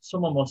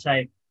 Someone will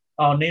say,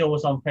 "Oh, Neil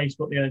was on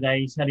Facebook the other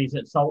day. He said he's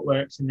at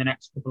Saltworks in the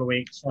next couple of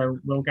weeks, so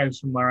we'll go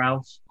somewhere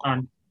else."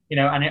 And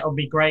and it'll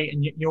be great,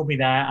 and you'll be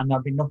there, and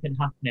there'll be nothing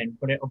happening,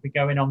 but it'll be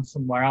going on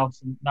somewhere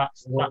else, and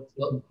we'll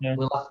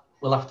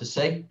have to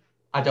see.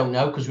 I don't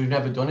know because we've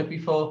never done it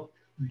before,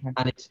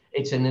 and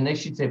it's an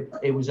initiative.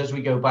 It was as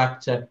we go back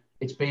to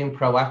it's being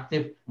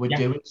proactive. We're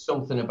doing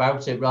something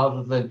about it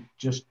rather than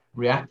just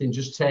reacting,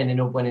 just turning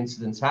up when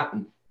incidents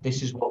happen.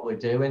 This is what we're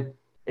doing.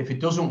 If it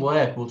doesn't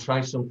work, we'll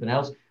try something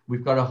else.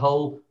 We've got a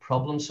whole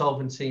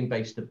problem-solving team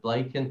based at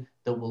Blaken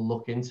that will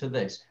look into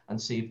this and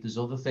see if there's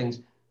other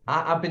things.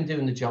 I've been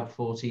doing the job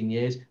 14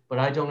 years, but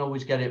I don't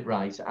always get it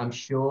right. I'm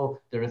sure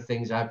there are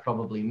things I've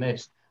probably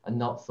missed and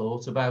not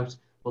thought about,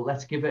 but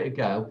let's give it a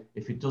go.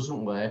 If it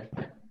doesn't work,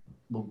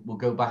 we'll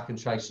go back and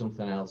try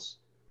something else.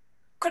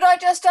 Could I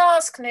just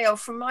ask, Neil,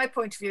 from my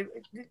point of view,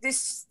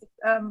 this,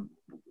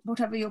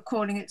 whatever you're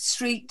calling it,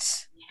 Street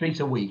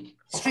a Week,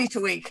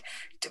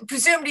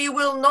 presumably you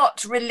will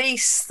not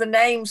release the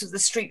names of the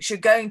streets you're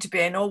going to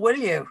be in, or will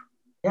you?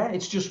 Yeah,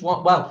 it's just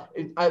what, well,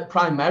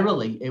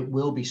 primarily it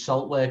will be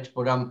Saltworks,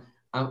 but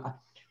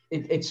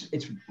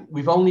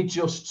we've only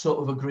just sort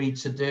of agreed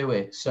to do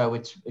it. So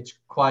it's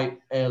quite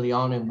early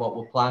on in what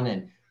we're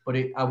planning, but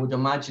I would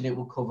imagine it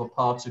will cover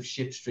parts of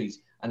Ship Street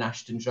and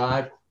Ashton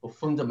Drive, but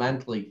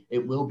fundamentally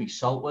it will be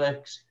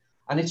Saltworks.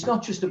 And it's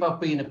not just about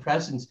being a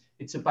presence,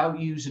 it's about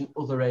using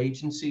other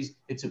agencies,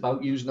 it's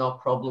about using our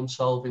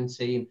problem-solving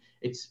team,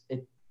 it's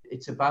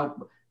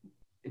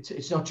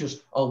not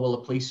just, oh, well, the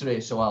police are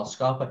here, so I'll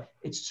scarper.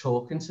 It's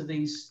talking to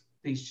these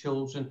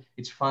children.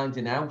 It's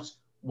finding out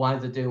why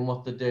they're doing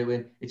what they're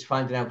doing. It's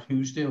finding out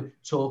who's doing,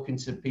 talking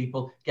to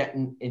people,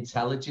 getting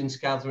intelligence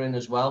gathering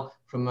as well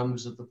from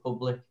members of the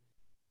public.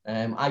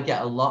 I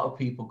get a lot of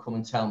people come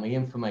and tell me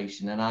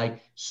information, and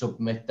I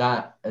submit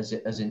that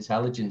as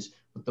intelligence.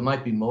 But there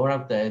might be more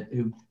out there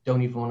who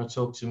don't even want to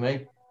talk to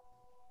me.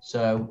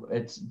 So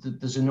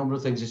there's a number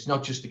of things. It's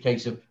not just a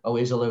case of, oh,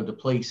 here's a load of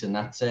police and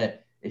that's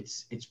it.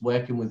 It's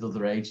working with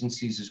other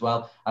agencies as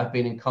well. I've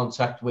been in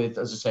contact with,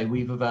 as I say,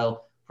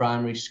 Weaverville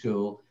Primary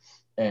School,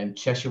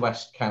 Cheshire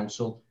West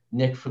Council,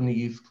 Nick from the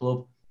Youth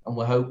Club, and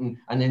we're hoping,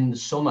 and in the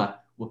summer,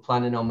 we're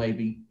planning on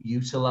maybe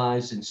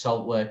utilising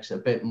Saltworks a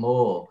bit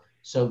more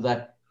so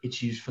that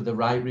it's used for the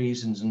right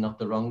reasons and not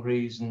the wrong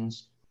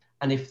reasons.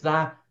 And if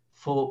that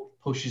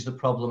pushes the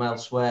problem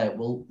elsewhere,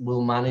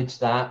 we'll manage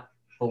that.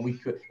 But we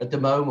could, at the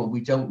moment, we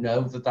don't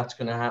know that that's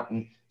going to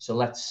happen. So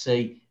let's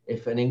see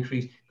if an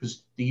increase,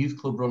 because the youth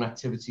club run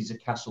activities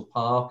at Castle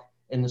Park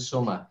in the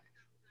summer,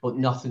 but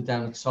nothing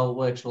down at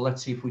Saltworks. Well,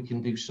 let's see if we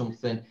can do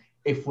something,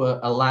 if we're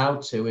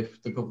allowed to,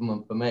 if the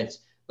government permits.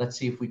 Let's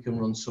see if we can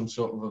run some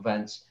sort of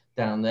events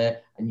down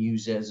there and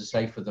use it, as I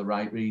say, for the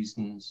right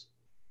reasons.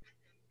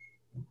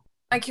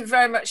 Thank you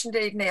very much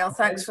indeed, Neil.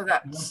 Thanks for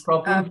that. No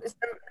problem.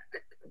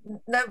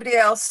 Nobody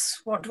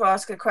else want to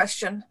ask a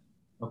question?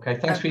 Okay,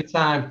 thanks for your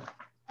time.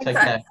 Take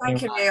care.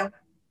 Thank you, Neil.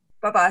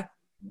 Bye-bye.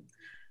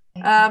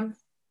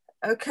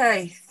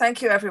 Okay,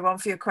 thank you everyone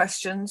for your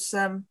questions.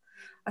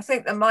 I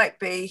think there might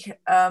be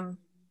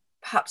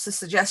perhaps a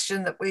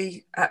suggestion that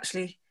we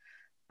actually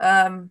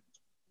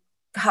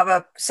have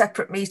a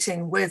separate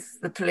meeting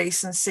with the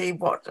police and see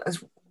what,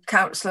 as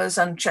councillors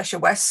and Cheshire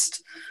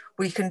West,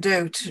 we can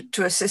do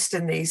to assist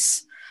in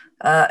these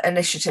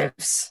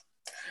initiatives.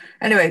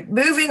 Anyway,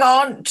 moving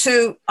on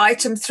to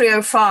item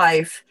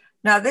 305.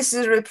 Now, this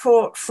is a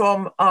report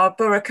from our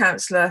Borough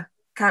Councillor,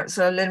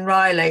 Councillor Lynn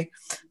Riley.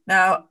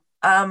 Now,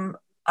 I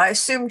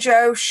assume,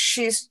 Joe,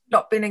 she's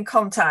not been in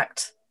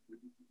contact.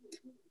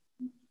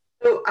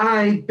 So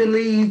I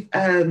believe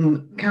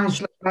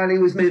Councillor Riley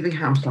was moving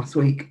house last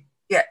week.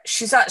 Yeah,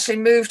 she's actually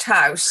moved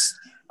house,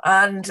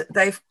 and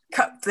they've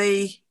cut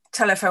the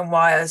telephone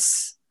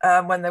wires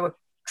when they were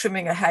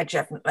trimming a hedge,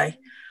 evidently.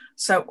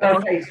 So,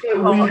 okay,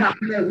 so we have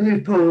no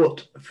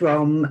report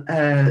from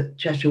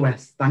Cheshire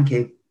West. Thank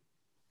you.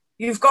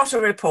 You've got a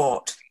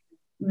report?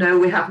 No,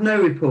 we have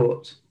no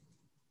report.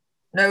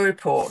 No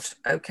report.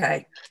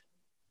 Okay.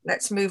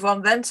 Let's move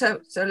on then.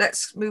 So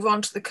let's move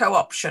on to the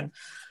co-option.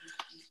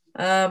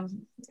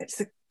 It's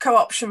the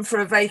co-option for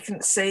a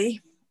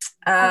vacancy.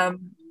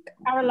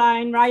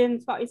 Caroline,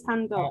 Ryan's got his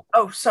hand up.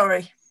 Oh,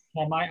 sorry.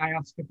 Might I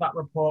ask if that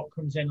report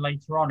comes in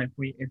later on, if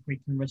we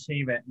can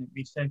receive it and it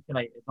be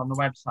circulated on the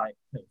website,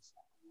 please?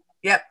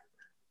 Yep.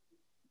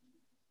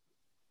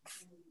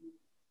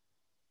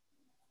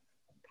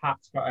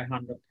 Pat's got her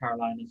hand up,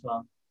 Caroline, as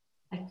well.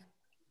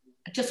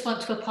 I just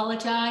want to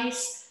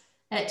apologise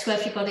to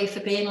everybody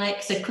for being late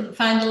because I couldn't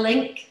find the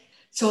link.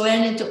 So I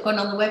ended up going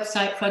on the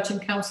website, Frodsham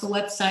Council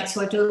website.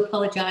 So I do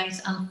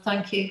apologise and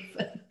thank you,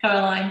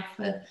 Caroline,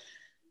 for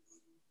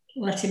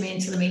letting me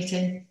into the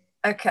meeting.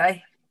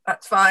 Okay,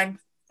 that's fine.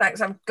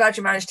 Thanks. I'm glad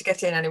you managed to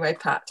get in anyway,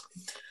 Pat.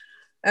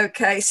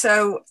 Okay,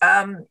 so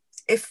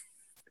if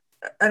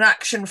an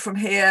action from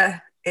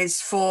here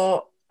is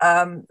for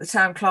the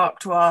town clerk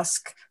to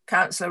ask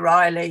Councillor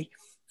Riley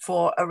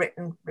for a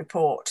written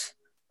report,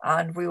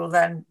 and we will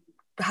then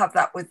have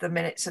that with the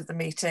minutes of the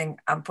meeting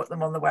and put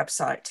them on the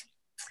website.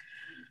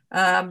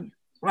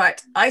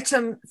 Right,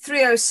 item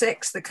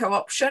 306, the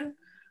co-option.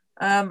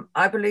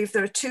 I believe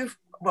there are two,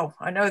 well,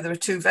 I know there are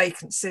two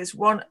vacancies,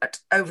 one at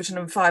Overton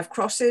and Five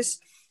Crosses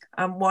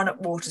and one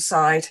at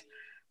Waterside.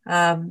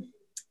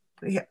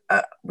 We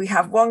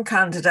have one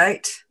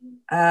candidate,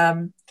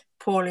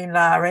 Pauline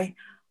Lowry.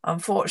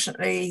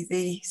 Unfortunately,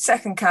 the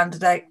second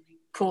candidate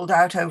pulled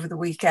out over the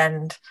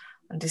weekend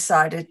and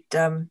decided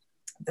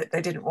that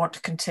they didn't want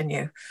to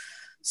continue.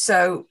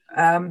 So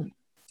can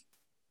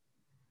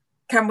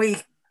we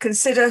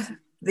consider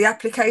the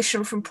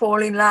application from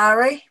Pauline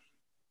Lowry?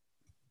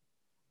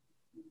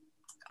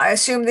 I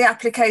assume the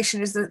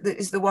application is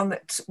the one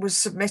that was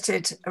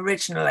submitted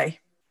originally.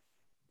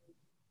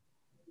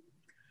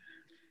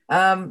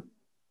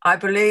 I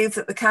believe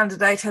that the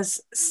candidate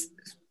has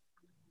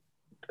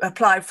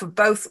applied for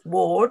both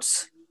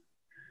wards.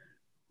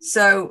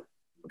 So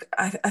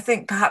I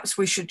think perhaps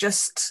we should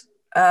just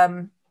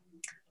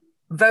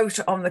vote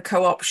on the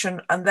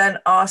co-option and then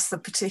ask the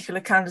particular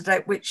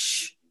candidate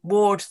which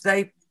ward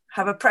they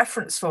have a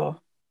preference for.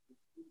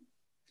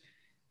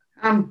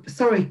 I'm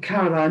sorry,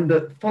 Caroline,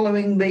 but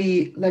following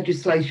the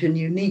legislation,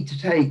 you need to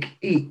take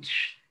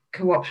each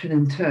co-option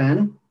in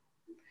turn.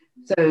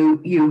 So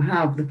you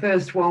have the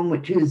first one,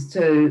 which is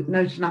to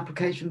note an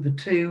application for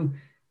 2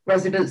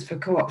 residents for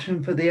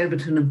co-option for the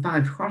Overton and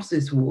Five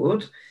Crosses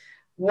ward.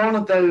 One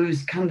of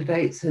those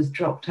candidates has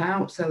dropped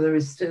out, so there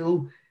is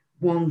still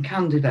 1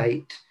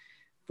 candidate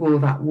for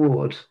that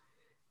ward.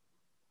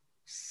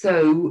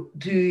 So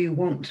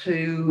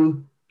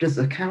does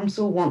the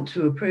council want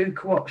to approve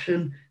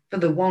co-option for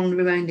the 1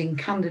 remaining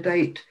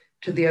candidate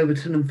to the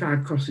Overton and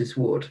Five Crosses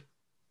ward?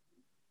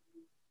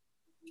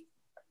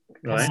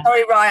 Right.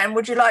 Sorry, Ryan,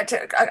 would you like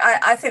to?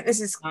 I think this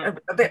is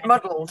a bit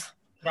muddled.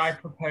 Could I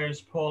propose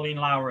Pauline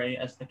Lowry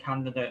as the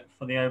candidate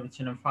for the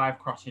Overton and Five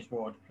Crosses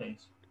ward,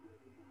 please?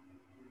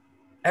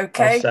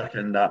 Okay. I'll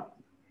second that.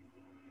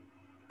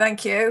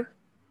 Thank you.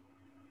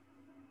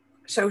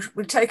 So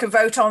we'll take a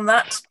vote on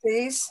that,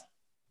 please.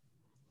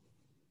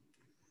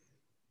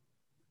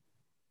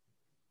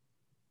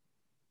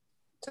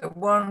 So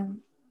 1,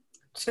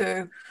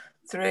 2,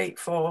 3,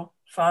 4,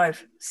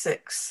 5,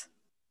 6.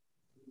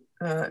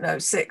 No,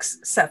 6,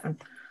 7.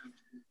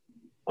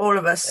 All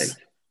of us.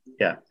 8.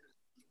 Yeah.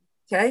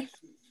 Okay.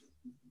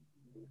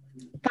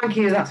 Thank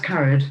you. That's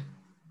carried.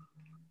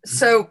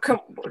 So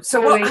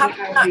what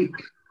happened?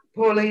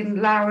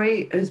 Pauline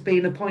Lowry has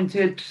been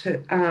appointed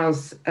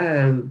as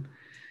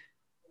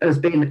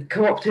been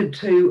co-opted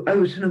to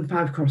Overton and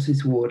Five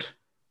Crosses ward.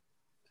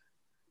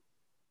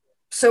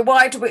 So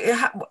why do we?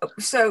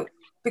 So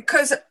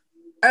because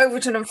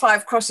Overton and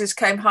Five Crosses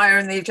came higher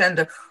in the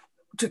agenda,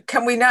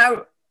 can we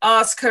now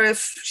ask her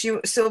if she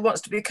still wants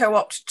to be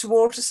co-opted to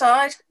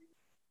Waterside?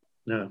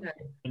 No.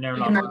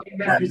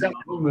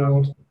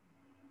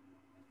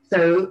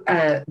 So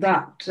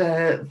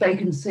that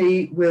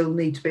vacancy will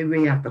need to be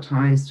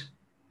re-advertised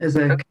as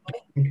a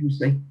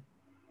vacancy.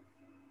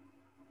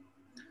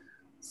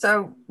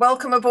 So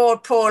welcome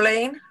aboard,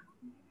 Pauline.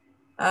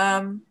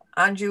 And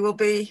you will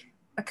be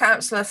a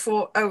councillor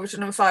for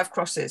Overton and Five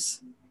Crosses.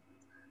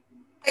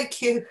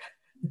 Thank you.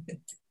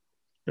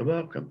 You're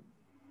welcome.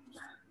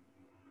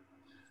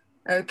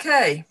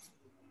 Okay.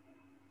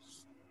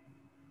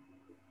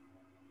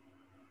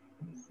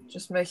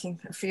 Just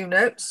making a few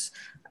notes.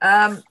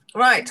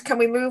 Right, can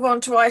we move on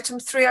to item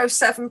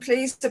 307,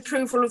 please?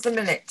 Approval of the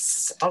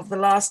minutes of the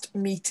last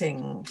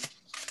meeting.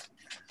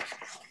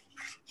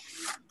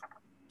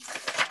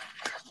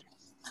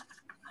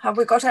 Have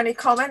we got any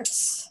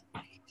comments?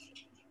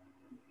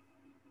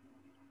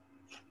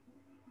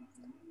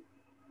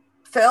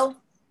 Phil?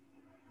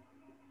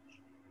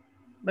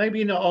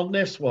 Maybe not on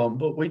this one,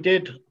 but we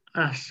did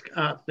ask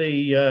at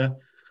the,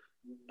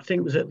 I think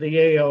it was at the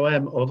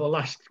AOM or the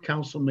last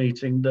council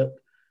meeting, that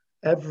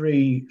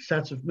every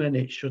set of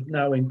minutes should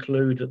now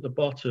include at the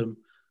bottom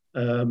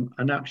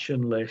an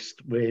action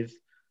list with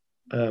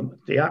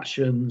the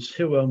actions,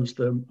 who owns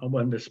them, and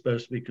when they're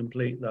supposed to be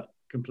complete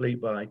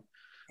by.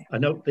 I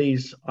know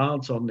these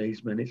aren't on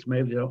these minutes,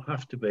 maybe they don't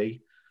have to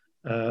be,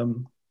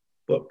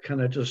 but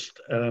can I just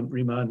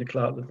remind the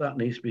clerk that that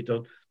needs to be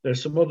done. There are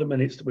some other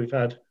minutes that we've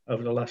had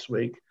over the last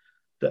week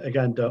that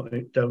again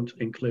don't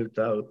include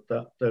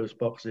those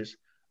boxes,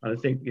 and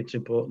I think it's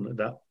important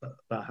that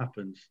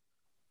happens.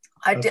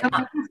 Can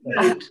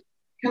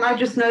I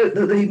just note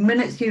that the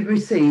minutes you've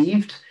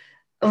received,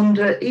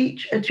 under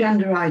each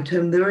agenda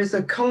item, there is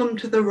a column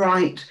to the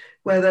right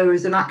where there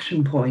is an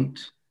action point.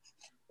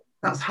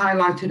 That's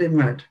highlighted in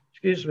red.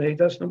 Excuse me,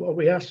 that's not what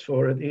we asked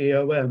for at the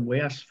EOM. We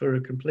asked for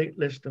a complete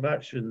list of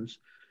actions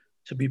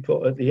to be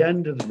put at the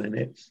end of the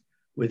minutes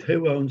with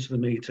who owns the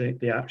meeting,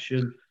 the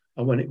action,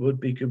 and when it would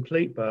be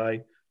complete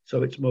by,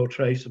 so it's more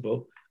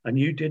traceable. And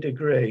you did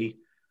agree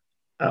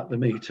at the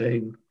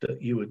meeting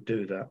that you would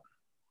do that.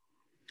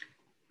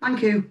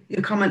 Thank you.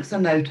 Your comments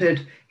are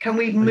noted. Can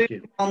we move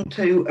on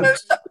to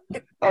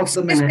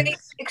the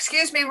minutes?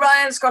 Excuse me,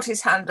 Ryan's got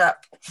his hand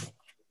up.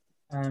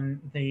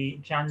 The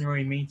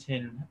January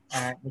meeting,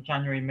 the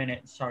January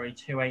minutes, sorry,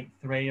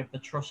 283 of the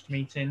trust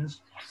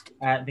meetings,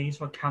 these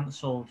were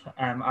cancelled.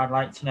 I'd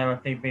like to know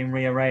if they've been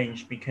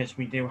rearranged, because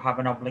we do have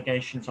an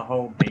obligation to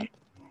hold these.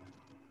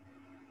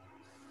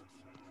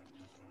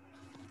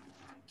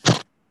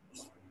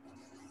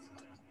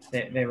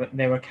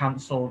 They were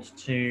cancelled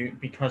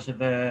because of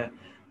the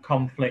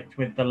conflict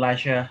with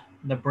the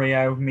the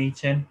Brio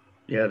meeting.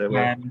 Yeah, they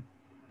were.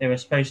 They were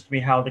supposed to be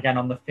held again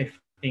on the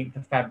 15th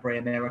of February,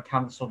 and they were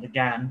cancelled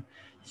again.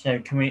 So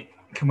can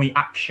we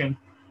action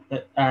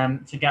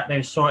that to get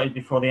those sorted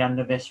before the end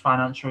of this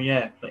financial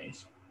year,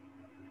 please.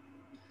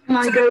 Can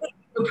I go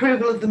to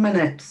approval of the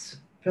minutes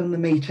from the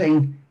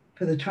meeting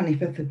for the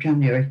 25th of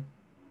January?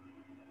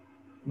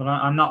 Well,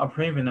 I'm not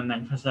approving them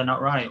then because they're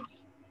not right.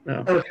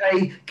 No.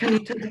 Okay, can you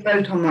take a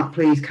vote on that,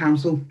 please,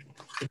 Council?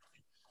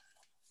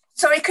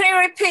 Sorry, can you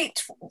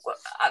repeat?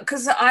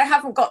 Because I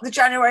haven't got the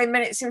January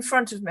minutes in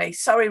front of me.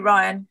 Sorry,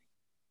 Ryan.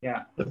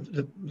 Yeah.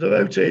 The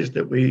vote is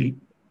that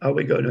are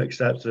we going to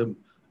accept them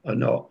or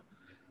not?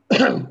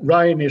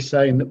 Ryan is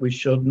saying that we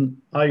shouldn't.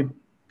 I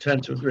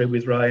tend to agree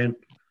with Ryan.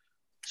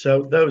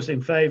 So those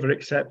in favour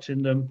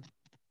accepting them,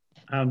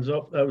 hands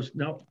up. Those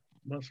not,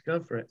 let's go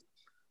for it.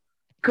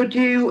 Could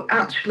you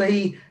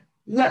actually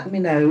let me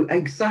know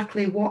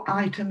exactly what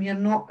item you're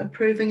not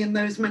approving in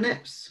those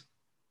minutes?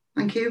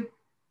 Thank you.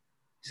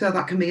 So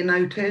that can be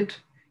noted.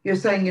 You're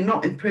saying you're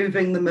not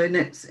approving the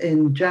minutes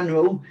in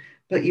general,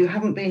 but you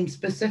haven't been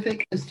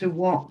specific as to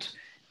what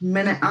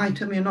minute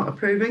item you're not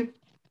approving?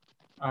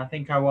 I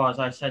think I was.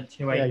 I said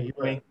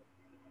 283. Yeah,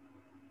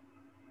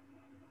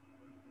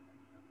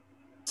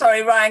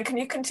 Sorry, Ryan, can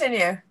you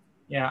continue?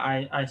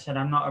 Yeah, I said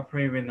I'm not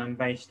approving them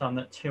based on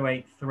that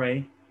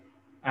 283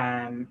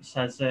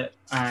 says that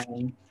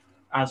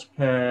as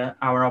per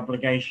our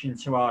obligation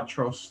to our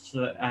trusts,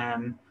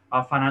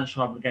 our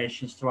financial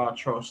obligations to our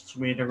trusts,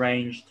 we'd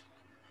arranged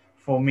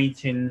for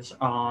meetings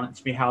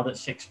to be held at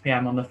 6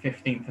 p.m. on the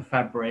 15th of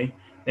February.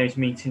 Those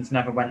meetings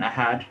never went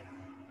ahead,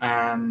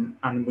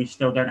 and we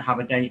still don't have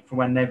a date for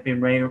when they've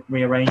been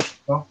rearranged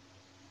for.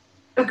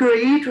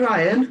 Agreed,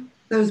 Ryan.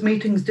 Those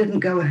meetings didn't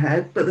go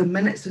ahead, but the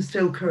minutes are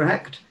still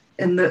correct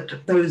in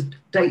that those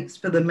dates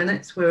for the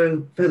minutes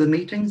for the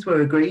meetings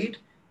were agreed.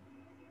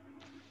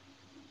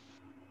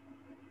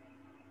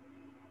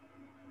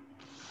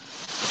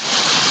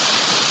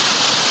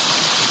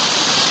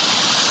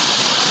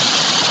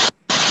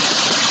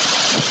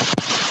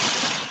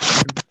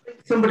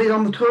 Somebody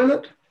on the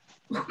toilet?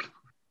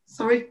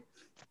 Sorry.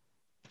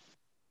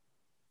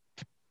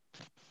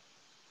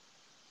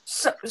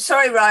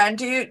 Sorry, Ryan,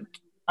 do you...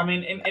 I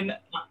mean,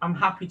 I'm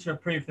happy to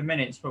approve the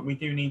minutes, but we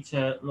do need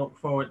to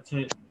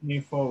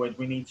move forward.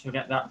 We need to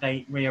get that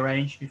date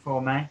rearranged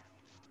before May.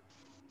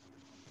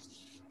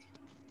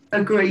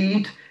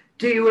 Agreed.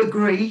 Do you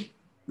agree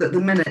that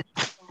the minutes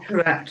are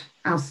correct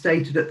as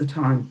stated at the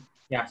time?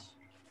 Yes.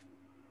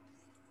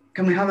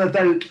 Can we have a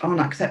vote on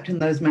accepting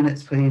those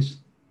minutes, please?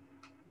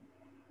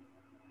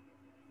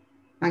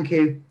 Thank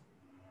you.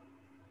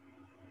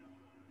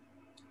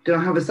 Do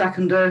I have a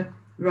seconder?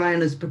 Ryan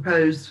has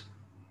proposed.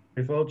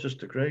 We've all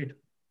just agreed.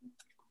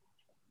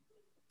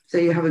 So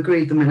you have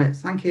agreed the minutes.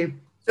 Thank you.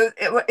 So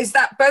is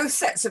that both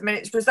sets of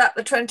minutes? Was that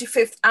the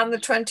 25th and the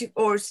 20th,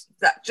 or is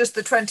that just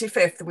the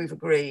 25th that we've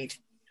agreed?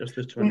 Just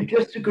the 25th. We've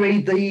just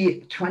agreed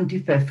the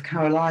 25th,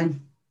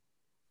 Caroline.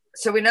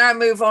 So we now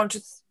move on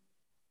to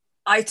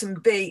item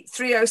B,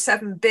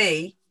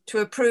 307B, to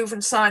approve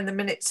and sign the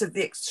minutes of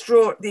the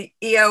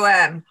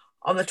EOM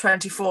on the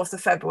 24th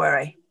of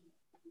February.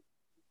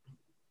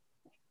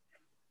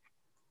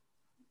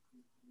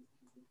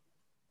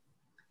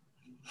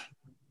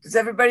 Does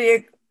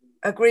everybody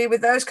agree with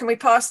those? Can we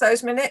pass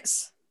those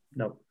minutes?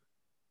 No.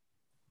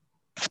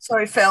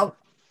 Sorry, Phil.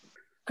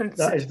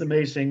 That is the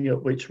meeting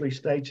at which we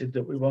stated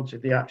that we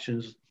wanted the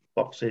actions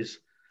boxes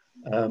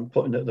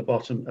putting at the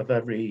bottom of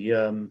every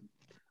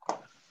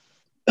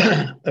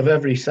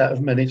set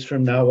of minutes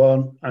from now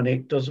on, and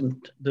it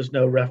doesn't. There's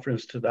no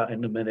reference to that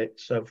in the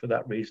minutes, so for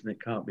that reason,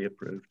 it can't be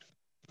approved.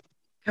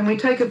 Can we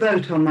take a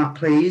vote on that,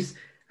 please?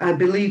 I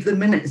believe the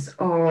minutes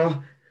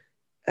are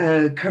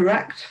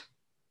correct.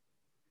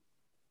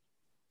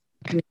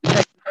 Can you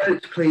take a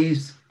vote,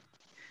 please?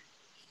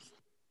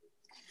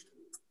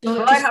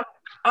 Well,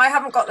 I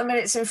haven't got the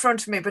minutes in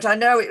front of me, but I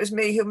know it was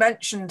me who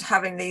mentioned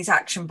having these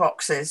action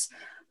boxes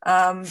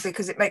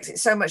because it makes it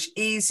so much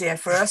easier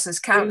for us as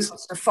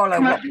councils to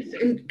follow.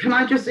 Can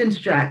I just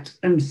interject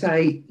and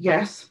say,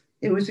 yes,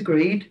 it was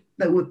agreed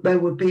that there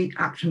would be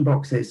action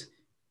boxes.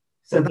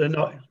 So they're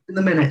not in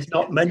the minutes. It's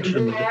not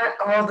mentioned.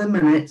 Where are the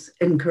minutes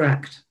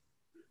incorrect?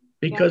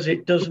 Because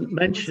it doesn't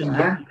mention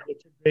that you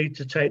agreed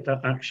to take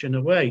that action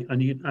away,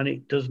 and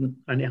it doesn't,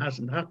 and it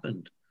hasn't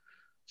happened.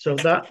 So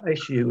that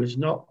issue has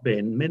not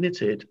been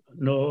minuted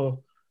nor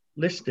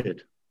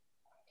listed.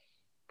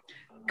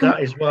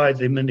 That is why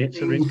the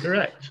minutes are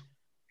incorrect.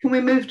 Can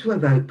we move to a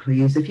vote,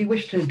 please? If you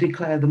wish to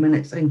declare the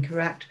minutes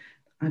incorrect,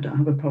 I don't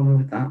have a problem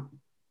with that.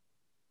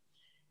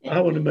 I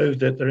want to move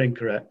that they're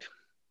incorrect.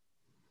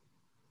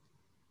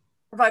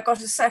 Have I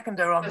got a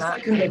seconder on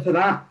that? Seconder for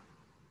that.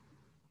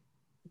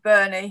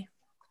 Bernie.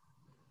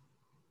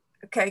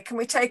 Okay, can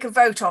we take a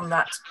vote on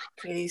that,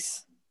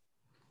 please?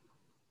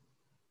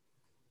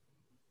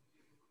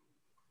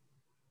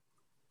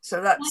 So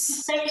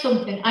that's... Can I say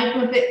something?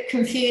 I'm a bit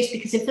confused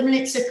because if the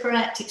minutes are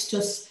correct, it's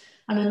just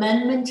an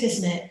amendment,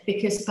 isn't it?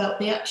 Because about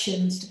the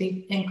actions to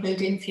be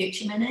included in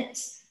future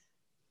minutes.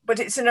 But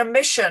it's an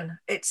omission.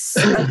 It's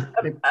a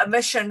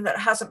omission that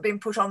hasn't been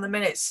put on the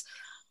minutes,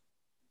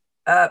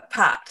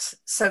 Pat.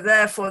 So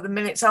therefore the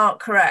minutes aren't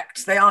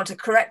correct. They aren't a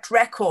correct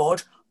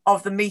record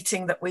of the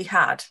meeting that we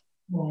had.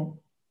 Yeah.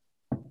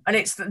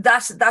 And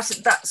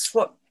that's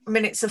what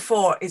minutes are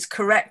for, is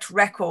correct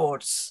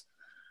records.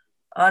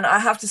 And I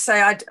have to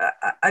say,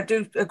 I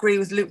do agree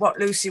with what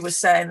Lucy was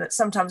saying, that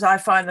sometimes I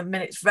find the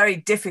minutes very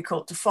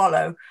difficult to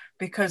follow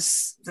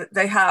because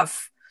they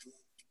have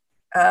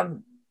a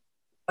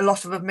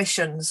lot of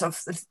omissions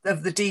of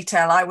the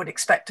detail I would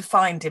expect to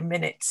find in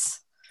minutes.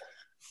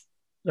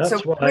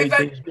 That's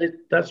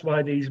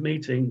why these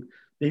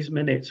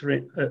minutes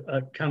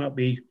cannot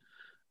be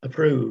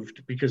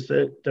approved, because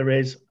there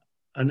is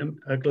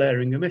a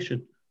glaring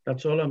omission.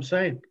 That's all I'm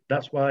saying.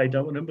 That's why I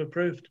don't want them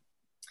approved.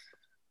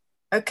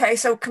 Okay,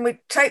 so can we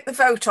take the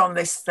vote on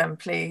this then,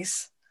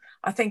 please?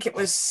 I think it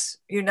was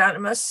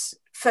unanimous.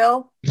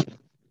 Phil?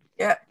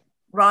 Yep.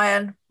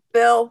 Ryan?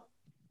 Bill?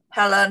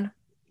 Helen?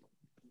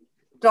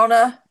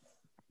 Donna?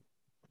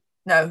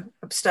 No,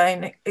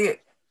 abstaining.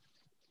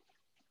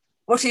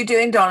 What are you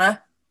doing,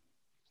 Donna?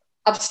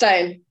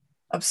 Abstain.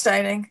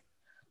 Abstaining.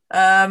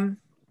 Pat?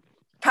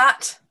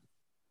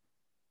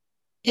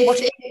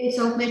 If it is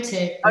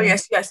omitted. Oh,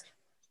 yes.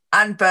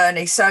 And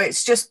Bernie. So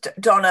it's just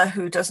Donna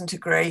who doesn't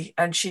agree,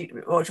 and she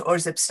or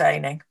is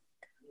abstaining.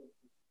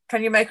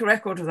 Can you make a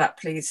record of that,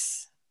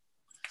 please?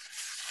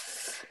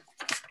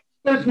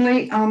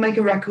 Certainly, I'll make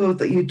a record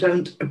that you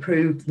don't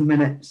approve the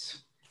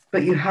minutes,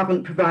 but you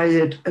haven't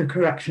provided a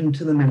correction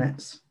to the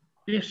minutes.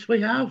 Yes,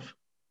 we have.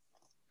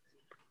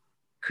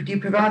 Could you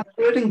provide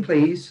the wording,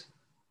 please?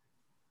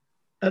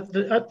 During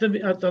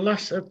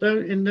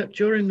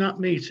that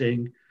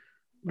meeting,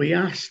 we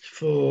asked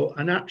for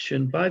an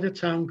action by the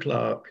town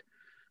clerk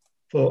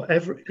for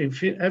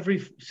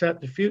every set.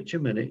 The future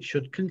minutes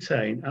should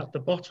contain at the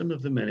bottom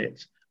of the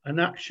minutes an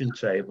action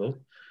table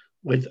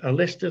with a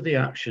list of the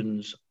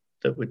actions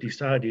that were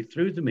decided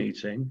through the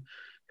meeting,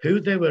 who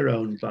they were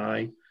owned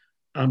by,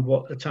 and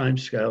what the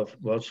timescale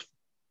was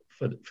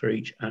for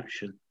each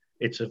action.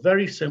 It's a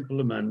very simple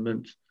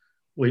amendment.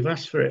 We've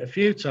asked for it a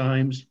few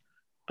times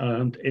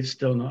and it's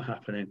still not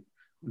happening.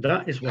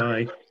 That is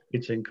why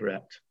it's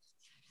incorrect.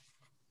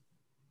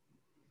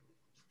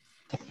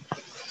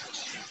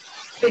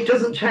 It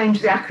doesn't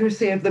change the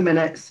accuracy of the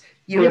minutes.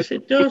 Yes,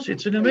 it does.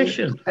 It's an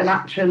omission. An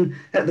action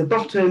at the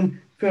bottom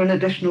for an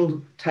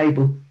additional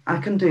table. I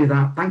can do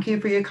that. Thank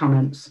you for your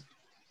comments.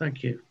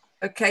 Thank you.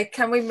 Okay,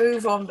 can we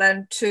move on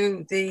then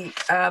to the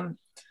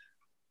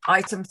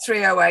item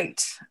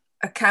 308,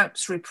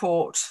 accounts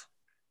report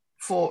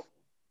for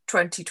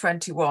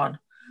 2021.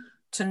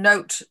 To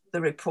note the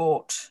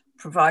report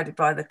provided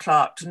by the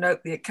clerk, to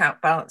note the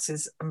account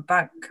balances and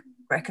bank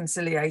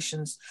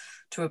reconciliations,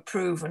 to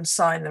approve and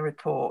sign the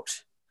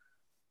report.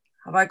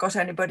 Have I got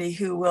anybody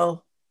who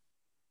will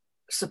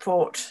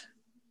support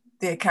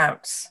the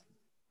accounts?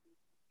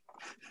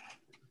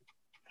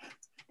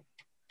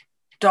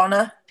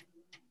 Donna?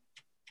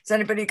 Is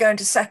anybody going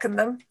to second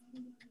them?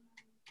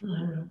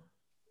 No.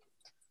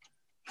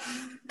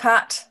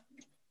 Pat?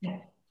 Yeah.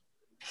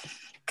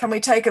 Can we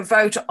take a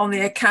vote on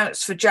the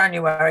accounts for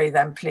January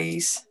then,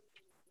 please?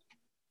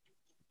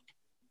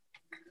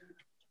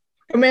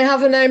 Can we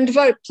have a named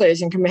vote,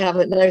 please, and can we have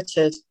it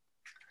noted?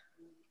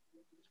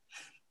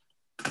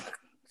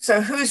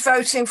 So who's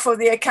voting for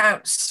the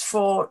accounts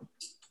for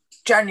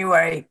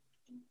January?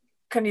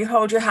 Can you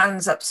hold your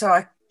hands up so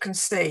I can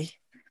see?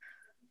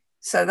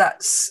 So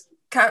that's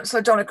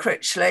Councillor Donna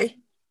Critchley,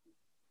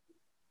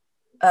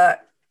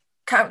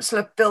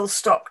 Councillor Bill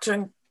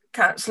Stockton,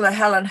 Councillor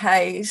Helen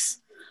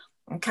Hayes,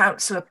 and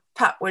Councillor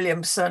Pat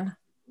Williamson,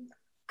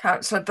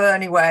 Councillor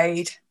Bernie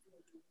Wade,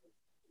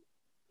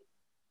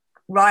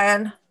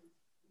 Ryan,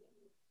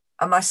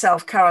 and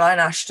myself, Caroline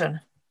Ashton.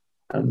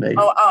 And me.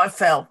 Oh,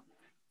 Phil.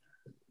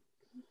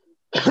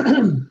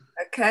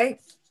 Okay.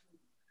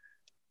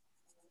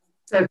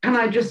 So can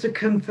I just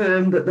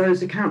confirm that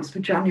those accounts for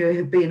January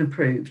have been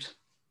approved?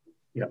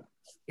 Yep.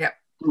 Yep.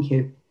 Thank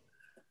you.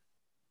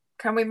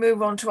 Can we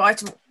move on to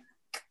item?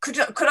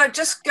 Could I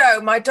just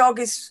go? My dog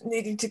is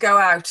needing to go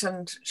out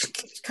and she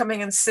keeps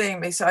coming and seeing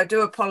me, so I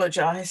do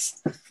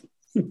apologise.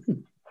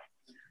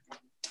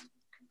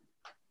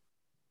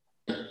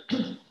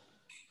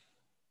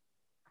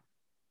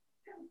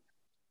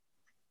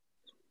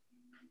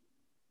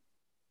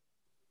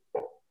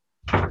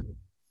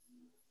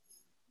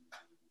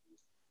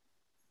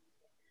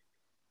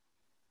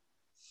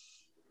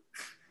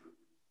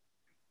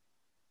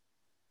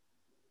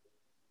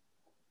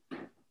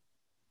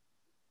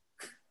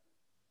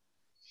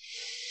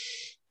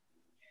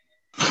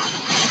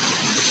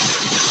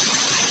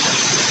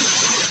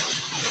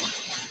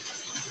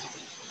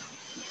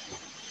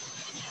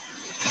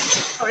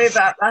 Sorry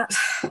about that.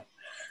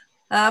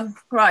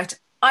 Right,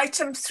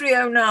 item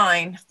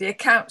 309, the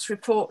accounts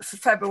report for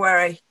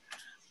February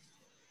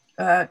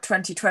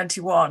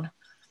 2021.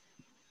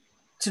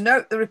 To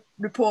note the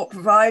report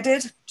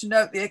provided, to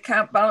note the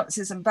account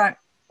balances and bank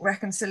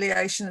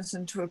reconciliations,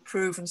 and to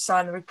approve and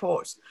sign the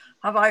reports.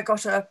 Have I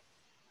got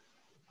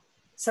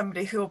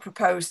somebody who will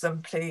propose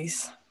them,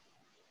 please?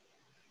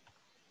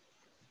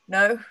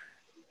 No?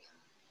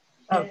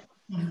 Oh,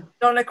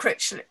 Donna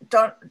Critchley.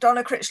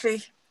 Donna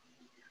Critchley.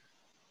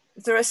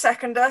 Is there a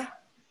seconder,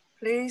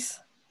 please?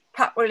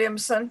 Pat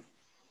Williamson.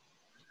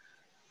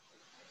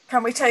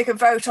 Can we take a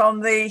vote on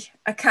the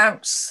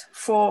accounts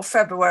for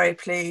February,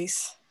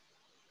 please?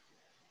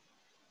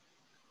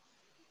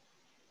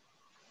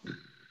 Do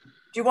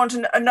you want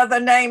another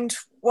named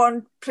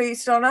one,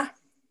 please, Donna?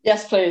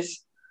 Yes,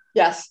 please.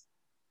 Yes.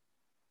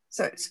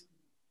 So it's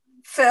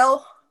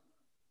Phil,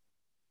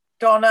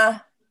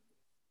 Donna,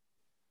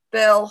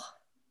 Bill,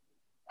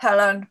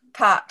 Helen,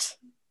 Pat,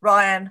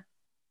 Ryan,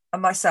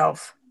 and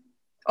myself.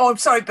 Oh, I'm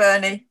sorry,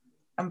 Bernie.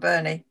 And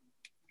Bernie.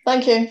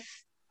 Thank you.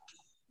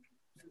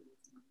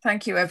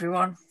 Thank you,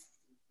 everyone.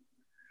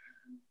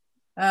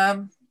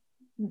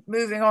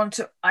 Moving on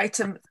to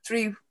item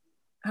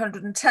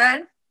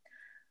 310,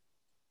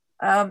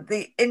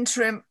 the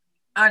interim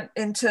and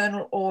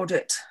internal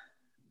audit.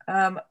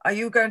 Are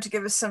you going to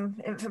give us some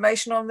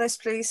information on this,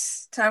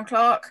 please, Town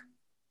Clerk?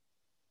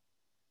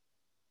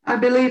 I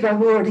believe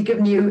I've already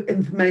given you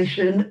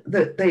information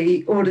that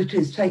the audit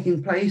is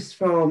taking place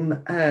from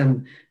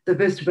the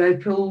 1st of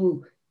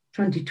April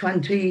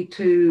 2020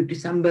 to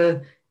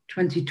December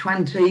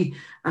 2020.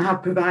 I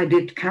have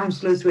provided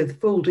councillors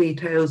with full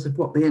details of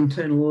what the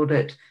internal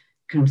audit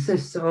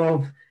consists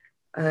of,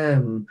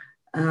 and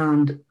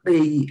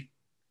the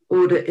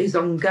audit is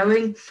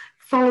ongoing.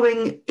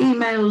 Following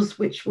emails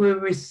which were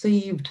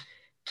received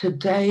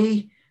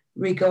today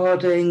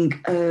regarding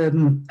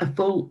a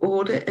full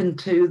audit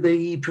into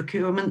the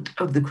procurement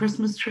of the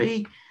Christmas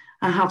tree,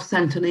 I have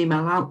sent an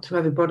email out to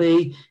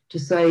everybody to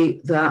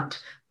say that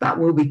that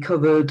will be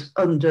covered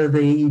under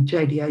the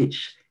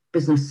JDH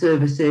Business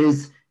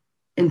Services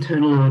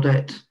internal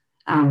audit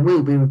and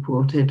will be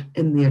reported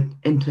in the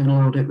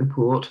internal audit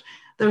report.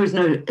 There is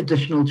no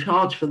additional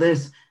charge for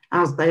this,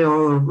 as they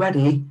are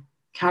already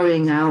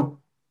carrying out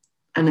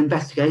an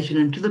investigation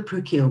into the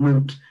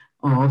procurement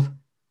of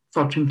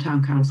Frodsham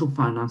Town Council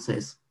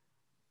finances.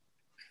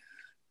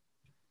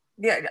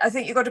 Yeah, I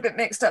think you got a bit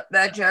mixed up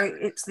there,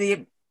 Joe.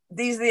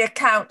 These are the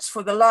accounts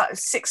for the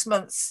last 6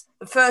 months,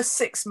 the first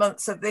 6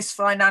 months of this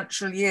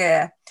financial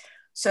year.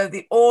 So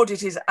the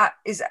audit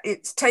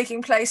it's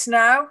taking place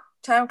now,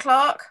 Town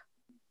Clerk?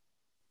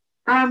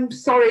 I'm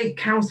sorry,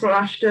 Councillor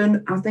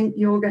Ashton, I think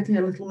you're getting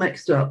a little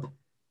mixed up.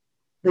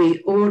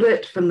 The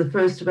audit from the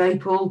 1st of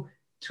April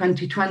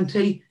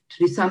 2020 to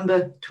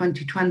December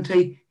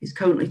 2020 is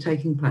currently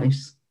taking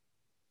place.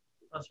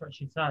 That's what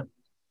she said.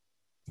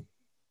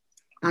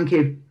 Thank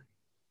you.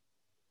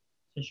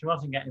 So she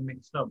wasn't getting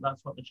mixed up.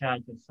 That's what the chair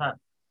just said.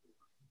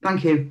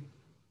 Thank you.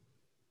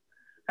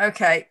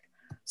 Okay.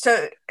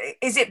 So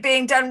is it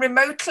being done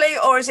remotely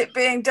or is it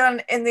being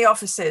done in the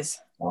offices?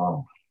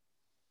 Oh.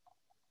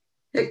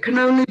 It can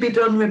only be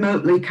done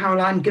remotely,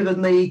 Caroline,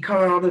 given the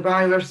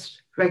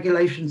coronavirus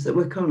regulations that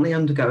we're currently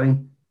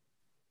undergoing.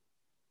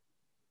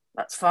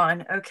 That's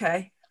fine.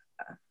 Okay.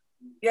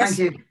 Yes,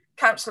 thank you.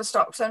 Councillor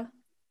Stockton.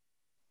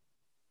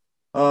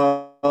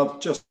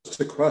 Just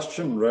a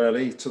question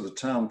really to the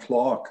Town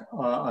Clerk.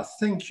 I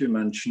think you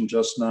mentioned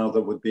just now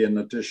there would be an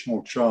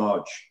additional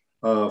charge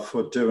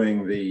for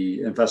doing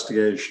the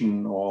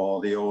investigation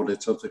or the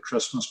audit of the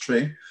Christmas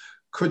tree.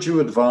 Could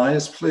you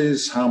advise,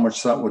 please, how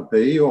much that would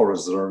be, or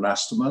is there an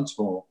estimate,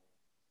 or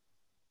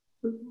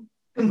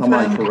am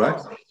I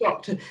correct?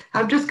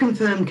 I've just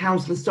confirmed,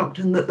 Councillor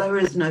Stockton, that there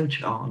is no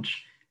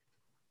charge.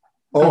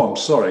 Oh, I'm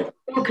sorry.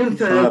 I'll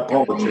confirm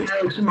apologies.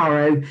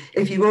 Tomorrow.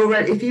 If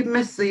you've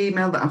missed the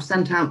email that I've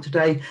sent out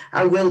today,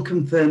 I will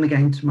confirm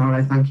again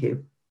tomorrow. Thank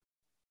you.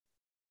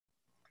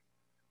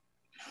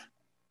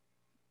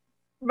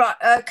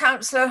 Right,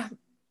 Councillor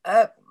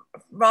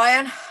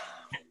Ryan.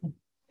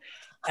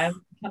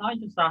 Can I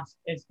just ask,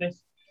 is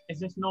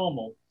this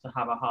normal to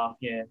have a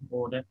half-year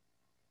audit?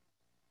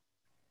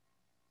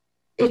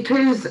 It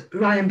is,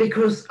 Ryan,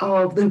 because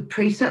of the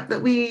precept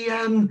that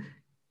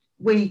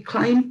we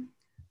claim.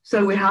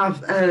 So we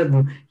have,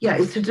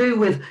 it's to do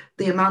with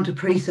the amount of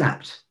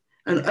precept,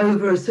 and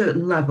over a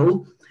certain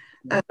level,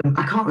 I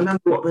can't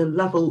remember what the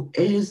level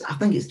is. I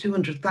think it's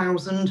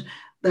 200,000.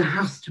 There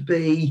has to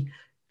be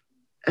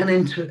an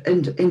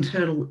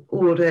internal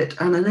audit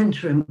and an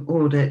interim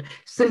audit,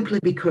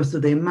 simply because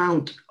of the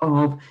amount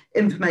of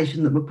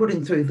information that we're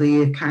putting through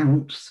the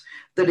accounts,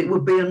 that it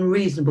would be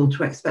unreasonable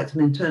to expect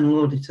an internal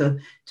auditor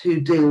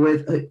to deal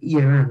with at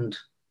year end.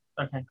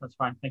 Okay, that's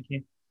fine. Thank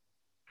you.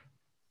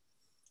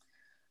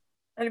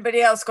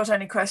 Anybody else got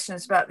any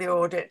questions about the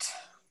audit?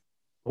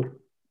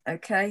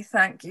 Okay,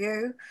 thank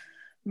you.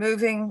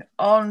 Moving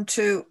on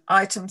to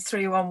item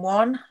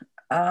 311,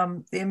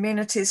 the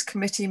Amenities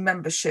Committee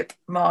membership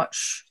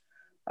March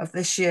of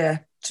this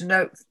year. To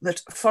note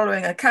that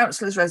following a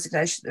councillor's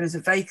resignation, there is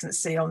a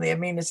vacancy on the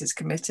Amenities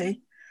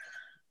Committee,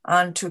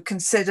 and to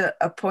consider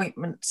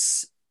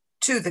appointments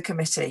to the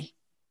committee.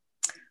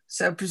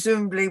 So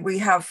presumably we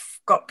have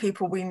got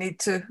people we need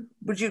to,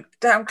 would you,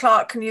 Town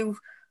Clerk, can you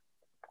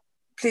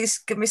please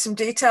give me some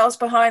details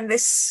behind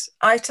this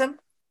item?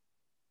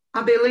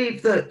 I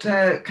believe that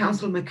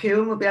Councillor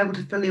McEwen will be able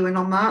to fill you in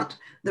on that.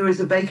 There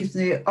is a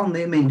vacancy on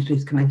the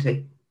Amenities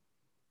Committee.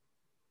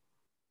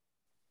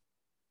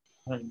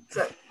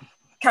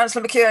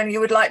 Councillor McEwen, you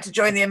would like to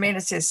join the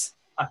amenities?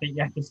 I think,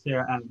 yeah, just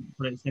to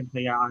put it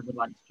simply, yeah, I would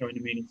like to join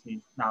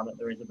amenities now that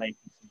there is a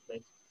vacancy,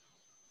 please.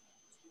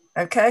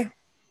 Okay,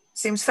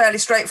 seems fairly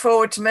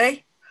straightforward to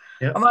me.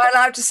 Yep. Am I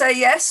allowed to say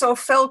yes? Or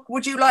Phil,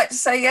 would you like to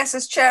say yes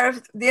as chair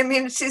of the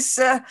amenities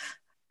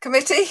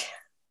committee?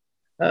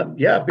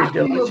 Yeah, I'd be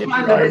delighted.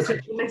 It's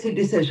a committee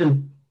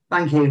decision.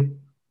 Thank you.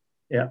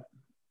 Yeah.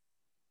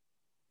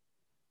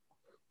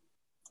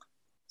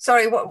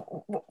 Sorry,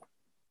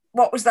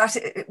 what was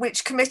that?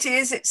 Which committee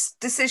is its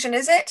decision,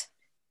 is it?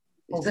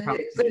 It's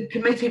a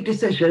committee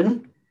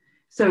decision.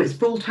 So it's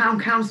full town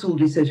council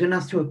decision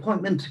as to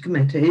appointment to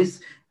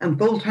committees, and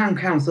full town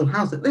council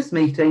has at this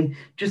meeting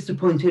just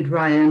appointed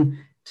Ryan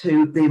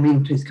to the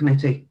amenities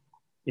committee.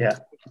 Yeah.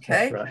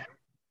 Okay. Right.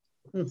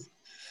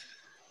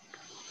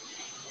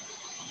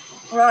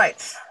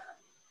 Right.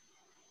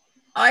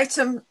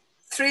 Item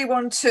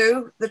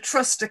 312, the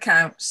trust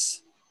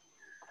accounts.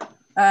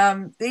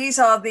 These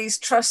are these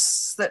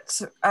trusts that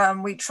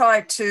we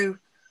tried to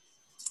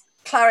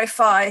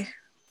clarify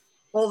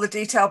all the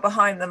detail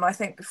behind them, I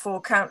think,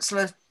 before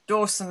Councillor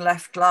Dawson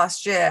left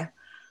last year.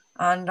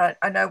 And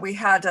I know we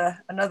had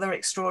another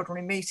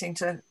extraordinary meeting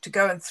to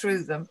go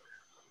through them.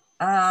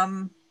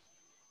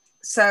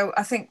 So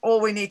I think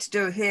all we need to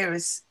do here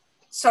is,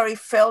 sorry,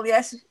 Phil,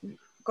 yes?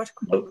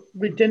 Well,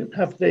 we didn't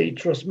have the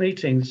trust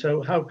meeting,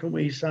 so how can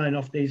we sign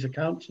off these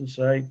accounts and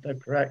say they're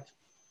correct?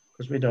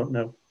 Because we don't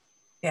know.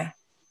 Yeah,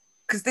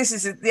 because this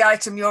is the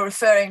item you're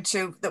referring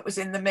to that was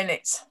in the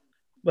minutes.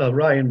 Well,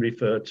 Ryan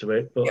referred to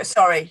it, but yeah,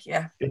 sorry,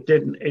 yeah, it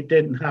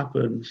didn't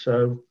happen.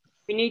 So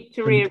we need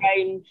to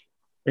rearrange.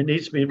 It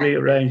needs to be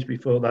rearranged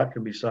before that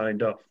can be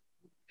signed off.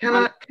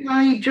 Can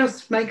I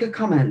just make a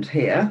comment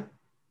here?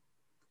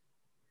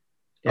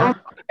 Yeah. On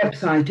the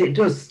website, it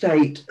does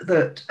state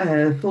that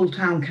full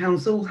town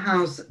council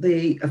has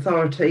the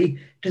authority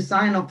to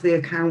sign off the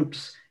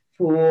accounts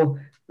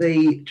for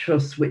the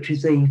trust, which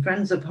is the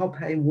Friends of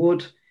Hoppay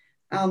Wood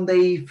and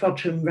the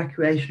Frodsham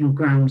Recreational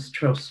Grounds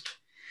Trust.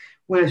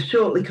 We're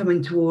shortly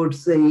coming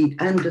towards the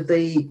end of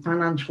the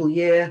financial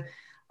year,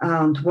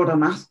 and what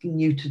I'm asking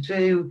you to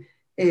do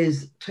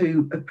is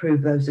to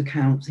approve those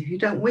accounts. If you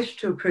don't wish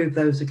to approve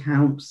those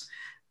accounts,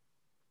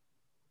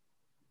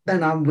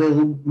 then I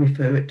will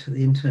refer it to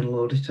the internal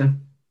auditor.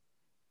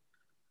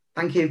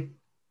 Thank you.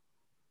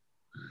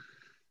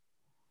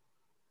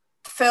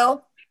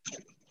 Phil?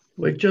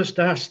 We've just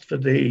asked for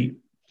the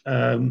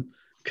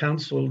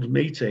cancelled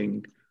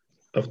meeting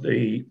of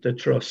the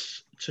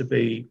trusts to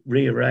be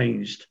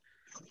rearranged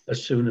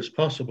as soon as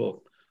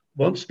possible.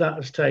 Once that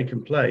has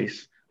taken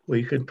place,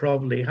 we could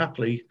probably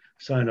happily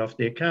sign off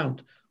the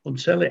account.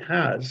 Until it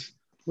has,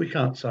 we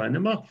can't sign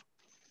them off.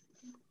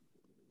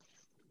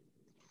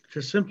 It's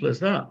as simple as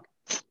that.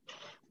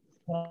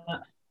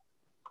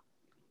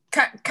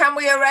 Can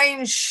we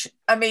arrange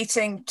a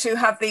meeting to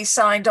have these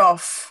signed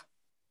off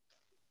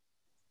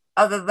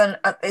other than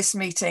at this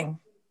meeting,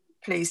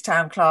 please,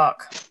 Town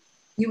Clerk?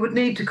 You would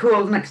need to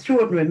call an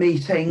extraordinary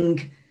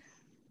meeting,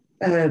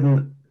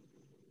 and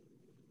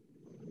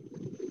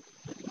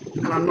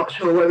I'm not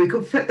sure where we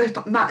could fit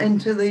that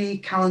into the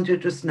calendar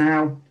just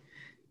now.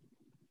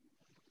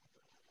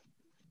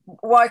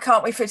 Why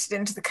can't we fit it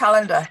into the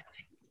calendar?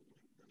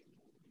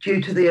 Due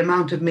to the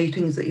amount of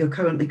meetings that you're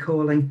currently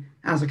calling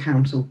as a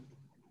council.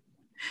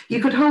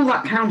 You could hold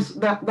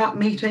that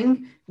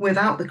meeting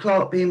without the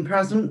clerk being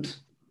present.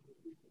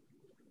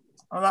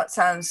 Well, that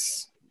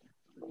sounds...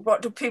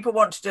 What do people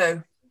want to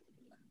do?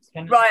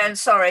 Ryan,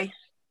 sorry.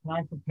 Can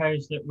I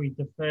propose that we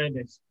defer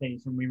this,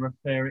 please, and we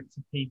refer it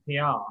to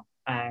PPR,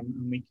 and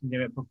we can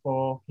do it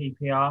before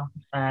PPR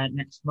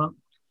next month?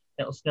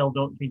 It'll still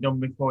be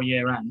done before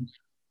year end.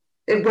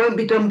 It won't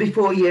be done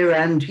before year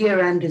end.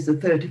 Year end is the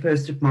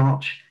 31st of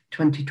March,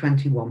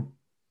 2021.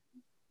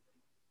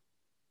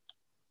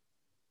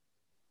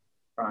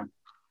 Right.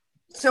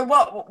 So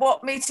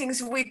what meetings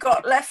have we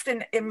got left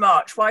in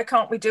March? Why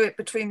can't we do it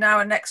between now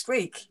and next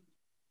week?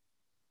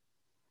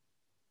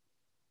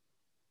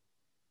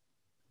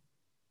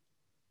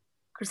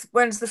 Because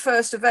when's the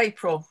 1st of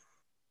April?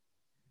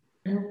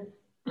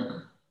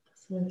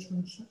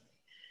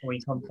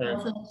 Week on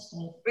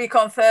Thursday. Week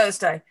on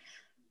Thursday.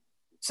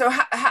 So,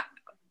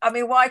 I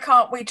mean, why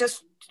can't we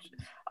just,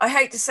 I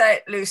hate to say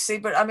it, Lucy,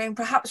 but I mean,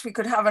 perhaps we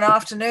could have an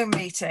afternoon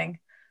meeting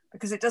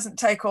because it doesn't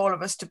take all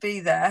of us to be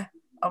there.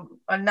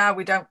 And now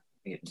we don't,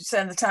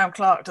 saying the town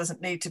clerk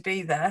doesn't need to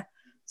be there.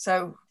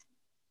 So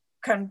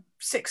can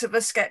 6 of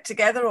us get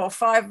together or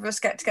 5 of us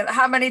get together?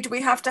 How many do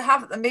we have to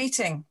have at the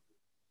meeting?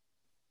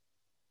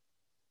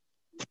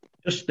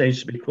 Just needs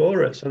to be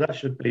quorum, so that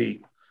should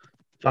be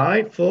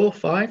 5, 4,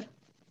 5.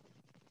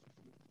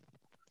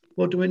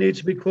 What do we need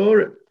to be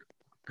quorum,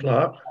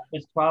 Clark?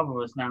 There's 12 of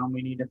us now and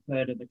we need a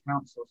third of the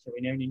council, so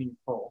we only need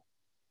 4.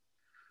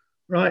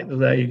 Right, well,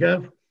 there you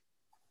go.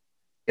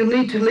 You'll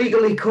need to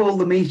legally call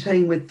the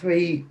meeting with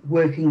 3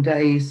 working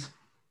days.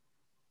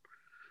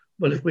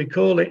 Well, if we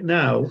call it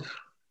now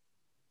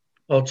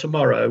or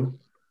tomorrow,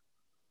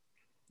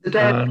 the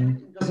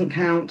day doesn't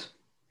count.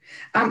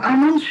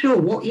 I'm unsure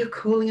what you're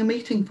calling a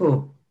meeting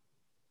for.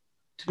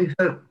 to be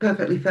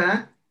perfectly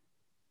fair?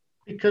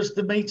 Because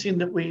the meeting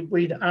that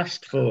we'd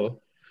asked for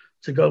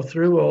to go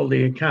through all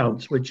the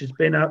accounts, which has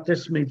been out,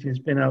 this meeting has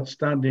been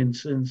outstanding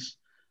since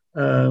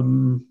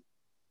Andrew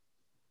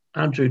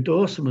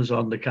Dawson was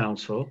on the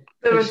council.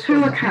 There are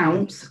 2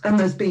 accounts and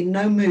there's been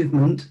no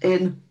movement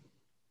in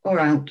or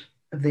out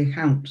of the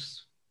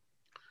accounts.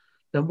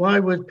 Then why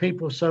were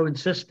people so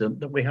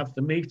insistent that we have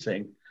the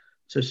meeting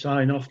to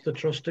sign off the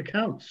trust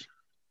accounts?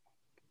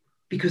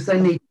 Because they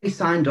need to be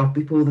signed off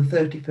before the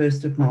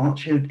 31st of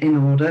March in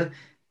order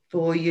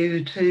for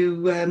you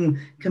to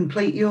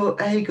complete your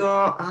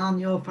AGAR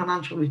and your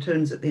financial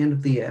returns at the end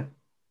of the year.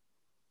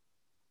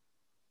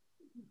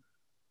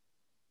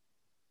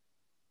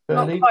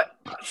 Not quite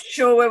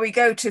sure where we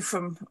go to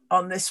from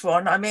on this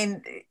one. I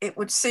mean, it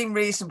would seem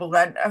reasonable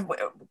then,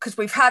 because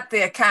we've had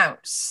the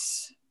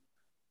accounts.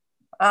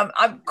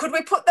 Could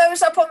we put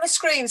those up on the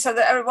screen so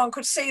that everyone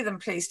could see them,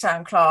 please,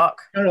 Town Clerk?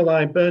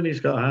 Caroline, Bernie's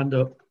got a hand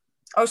up.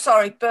 Oh,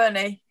 sorry,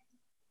 Bernie.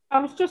 I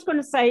was just going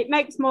to say it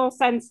makes more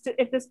sense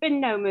to, if there's been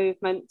no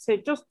movement, to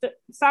just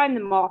sign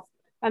them off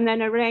and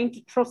then arrange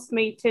a trust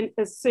meeting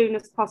as soon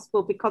as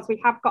possible, because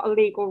we have got a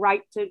legal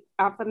right to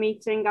have a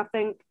meeting, I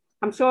think.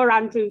 I'm sure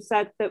Andrew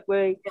said that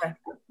we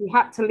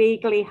had to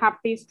legally have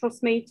these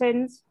trust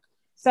meetings.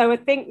 So I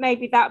think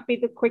maybe that would be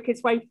the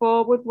quickest way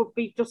forward, would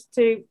be just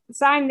to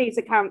sign these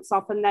accounts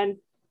off and then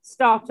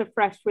start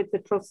afresh with the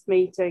trust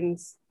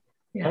meetings.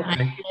 Yeah,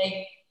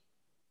 okay.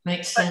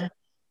 Makes sense.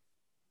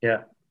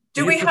 Yeah.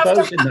 Do we have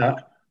to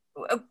that?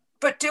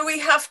 But do we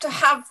have to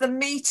have the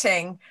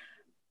meeting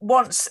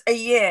once a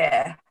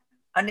year?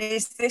 And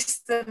is this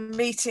the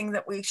meeting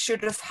that we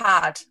should have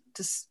had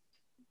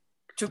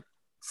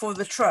for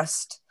the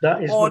trust?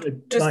 That is, or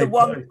does the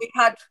one that we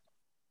had?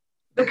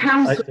 The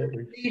council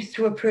needs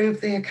to approve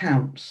the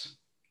accounts.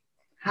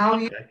 How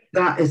you do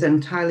that is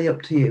entirely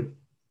up to you.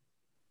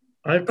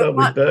 I've got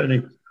with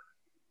Bernie.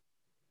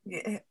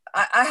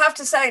 I have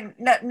to say,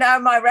 now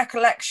my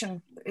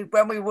recollection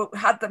when we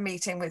had the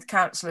meeting with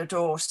Councillor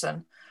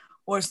Dawson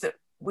was that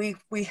we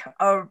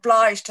are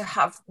obliged to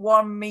have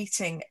one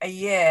meeting a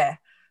year,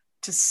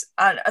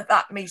 and at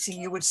that meeting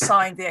you would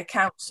sign the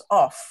accounts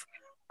off.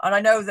 And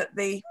I know that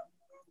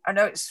I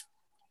know it's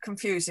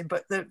confusing,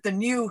 but the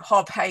new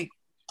Hob Hay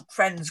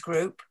Friends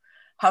group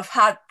have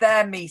had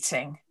their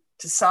meeting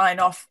to sign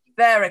off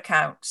their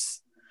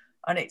accounts,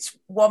 and it's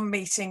one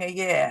meeting a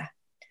year.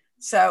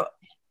 So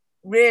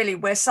really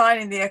we're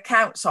signing the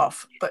accounts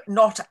off, but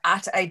not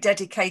at a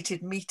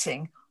dedicated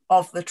meeting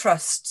of the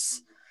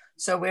trusts.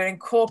 So we're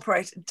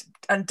incorporated.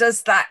 And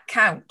does that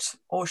count,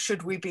 or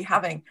should we be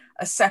having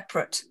a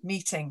separate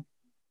meeting?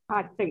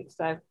 I think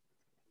so.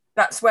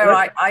 That's where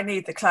I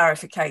need the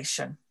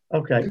clarification.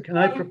 Okay, can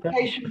I propose?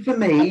 Clarification for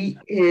me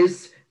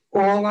is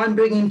all I'm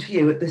bringing to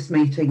you at this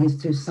meeting is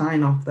to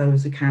sign off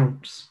those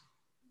accounts.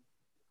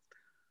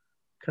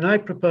 Can I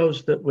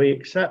propose that we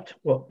accept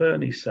what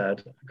Bernie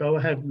said, go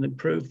ahead and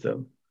approve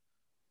them,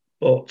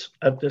 but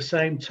at the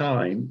same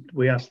time,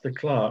 we ask the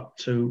clerk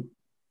to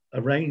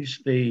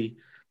arrange the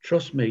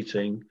trust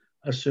meeting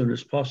as soon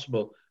as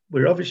possible.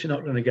 We're obviously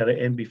not going to get it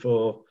in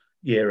before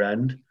year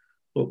end,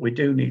 but we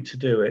do need to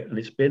do it. And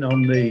it's been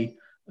on the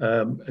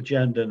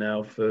agenda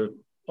now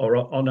or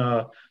on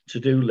our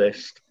to-do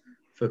list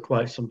for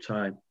quite some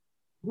time.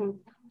 Mm-hmm.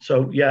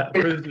 So yeah,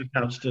 approve the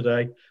accounts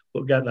today,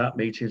 but get that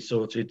meeting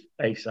sorted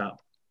ASAP.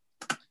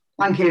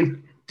 Thank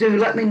you. Do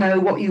let me know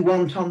what you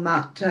want on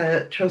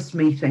that trust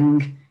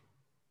meeting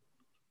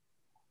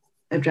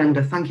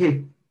agenda. Thank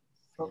you.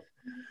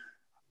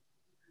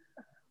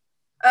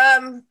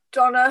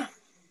 Donna?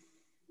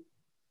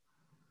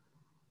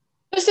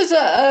 Just as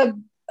a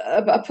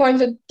point,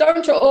 that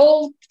don't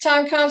all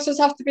town councillors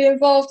have to be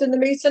involved in the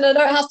meeting? I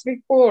know it has to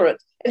be for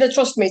it in the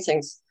trust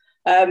meetings,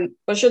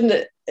 but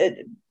shouldn't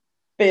it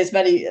be as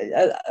many,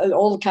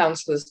 all the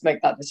councillors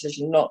make that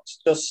decision, not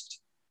just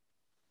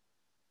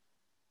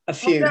a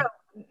few? Well,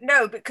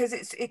 no, because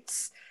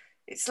it's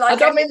like, I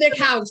don't mean the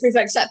accounts. We've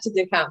accepted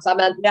the accounts. I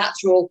meant the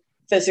actual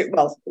physical.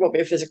 Well, it won't be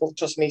a physical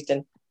trust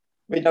meeting.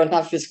 We don't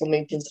have physical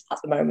meetings at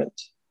the moment.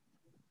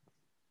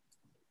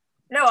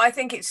 No, I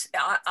think it's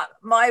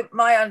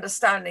my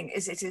understanding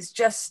is it is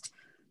just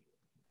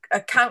a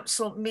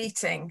council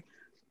meeting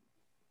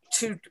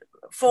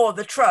for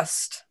the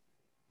trust.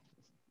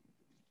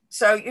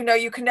 So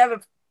you can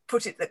never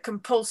put it that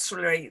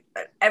compulsorily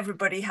that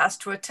everybody has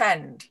to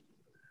attend.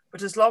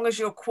 But as long as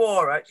you're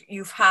quora,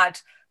 you've had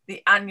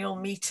the annual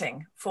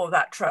meeting for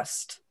that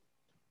trust.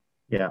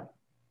 Yeah.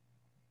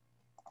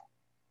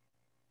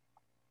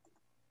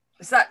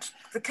 Is that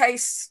the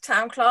case,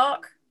 Town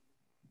Clerk?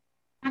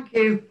 Thank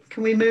you.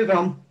 Can we move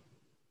on?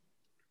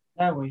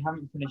 No, we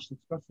haven't finished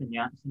discussing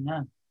yet, so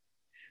no.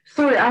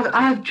 Sorry,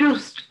 I've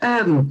just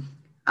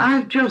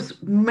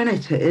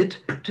minuted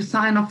to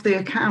sign off the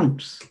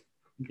accounts.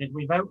 Did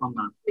we vote on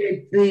that?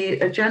 The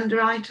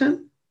agenda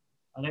item?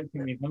 I don't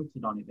think we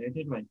voted on it, though,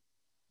 did we?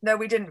 No,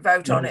 we didn't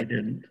vote on it. We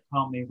didn't.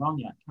 Can't move on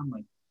yet, can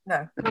we?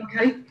 No.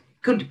 Okay.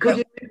 Could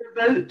you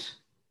vote?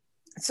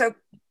 So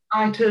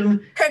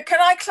item. Can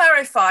I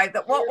clarify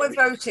that what we're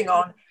voting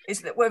on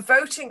is that we're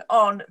voting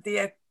on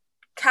the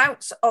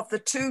accounts of the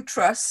two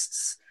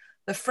trusts,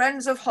 the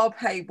Friends of Hob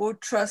Hay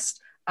Wood Trust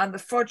and the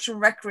Frodsham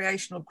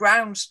Recreational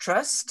Grounds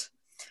Trust,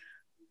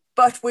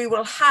 but we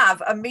will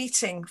have a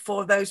meeting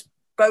for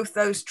both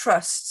those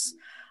trusts.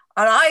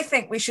 And I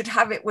think we should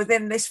have it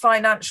within this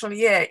financial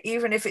year,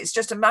 even if it's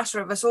just a matter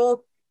of us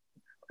all,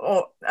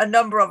 or a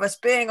number of us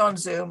being on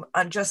Zoom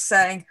and just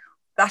saying,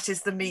 that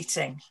is the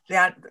meeting,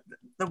 the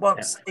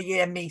once a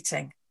year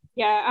meeting.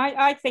 Yeah,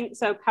 I think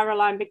so,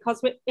 Caroline,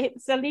 because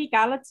it's a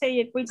legality.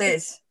 If we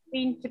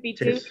seem to be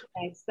doing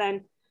this,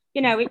 then,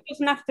 you know, it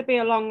doesn't have to be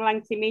a long,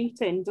 lengthy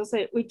meeting, does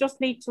it? We just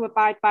need to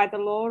abide by the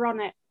law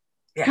on it.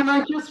 Yeah. Can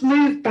I just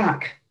move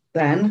back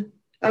then?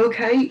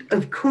 Okay,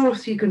 of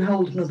course you can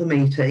hold another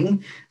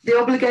meeting. The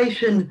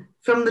obligation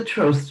from the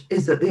trust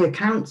is that the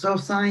accounts are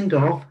signed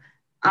off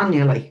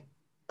annually.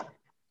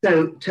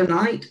 So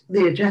tonight,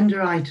 the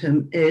agenda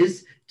item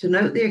is to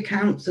note the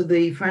accounts of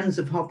the Friends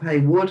of Hob Hay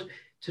Wood,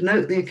 to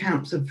note the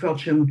accounts of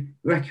Frodsham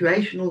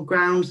Recreational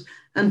Grounds,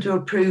 and to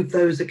approve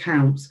those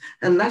accounts.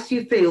 Unless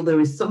you feel there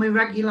is some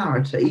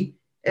irregularity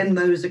in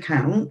those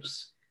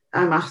accounts,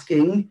 I'm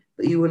asking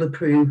that you will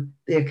approve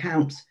the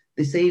accounts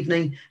this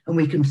evening, and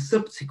we can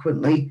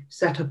subsequently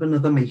set up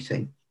another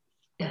meeting.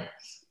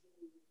 Yes,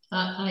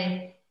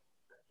 I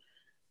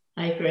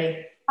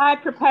agree. I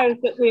propose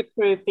that we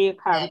approve the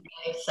account.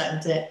 Yeah, I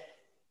second it.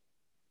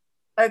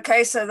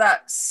 Okay, so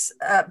that's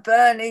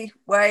Bernie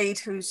Wade,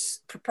 who's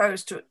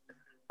proposed to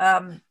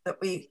that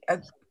we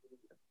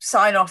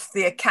sign off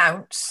the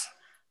accounts,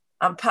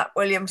 and Pat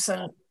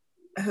Williamson,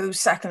 who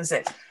seconds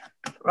it.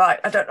 Right,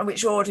 I don't know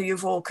which order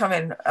you've all come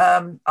in.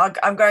 I'm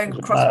going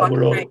across my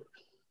screen.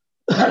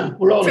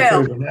 We're all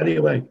approving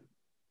anyway.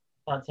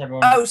 That's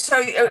everyone. Oh,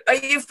 so are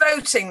you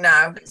voting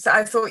now? So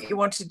I thought you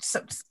wanted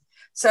some.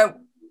 So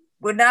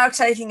we're now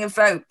taking a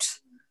vote.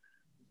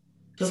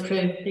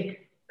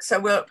 So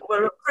we'll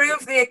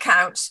approve the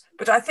accounts,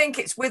 but I think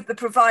it's with the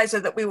proviso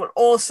that we will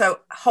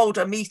also hold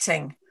a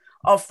meeting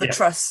of the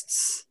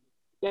trusts.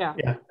 Yeah.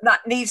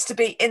 That needs to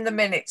be in the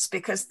minutes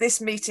because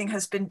this meeting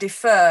has been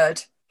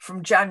deferred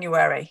from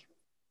January.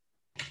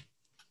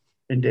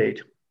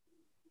 Indeed.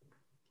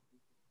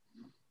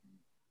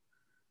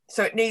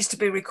 So it needs to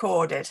be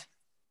recorded.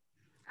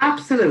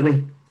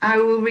 Absolutely. I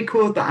will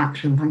record that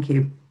action. Thank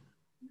you.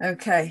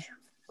 Okay.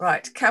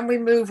 Right. Can we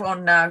move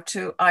on now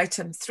to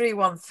item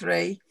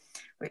 313,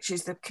 which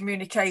is the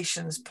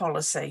communications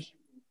policy?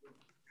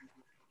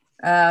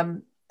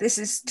 This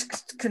is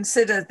to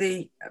consider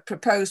the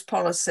proposed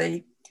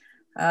policy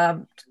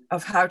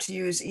of how to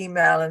use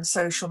email and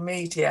social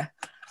media.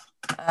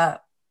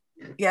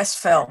 Yes,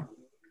 Phil.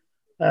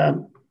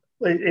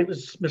 It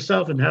was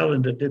myself and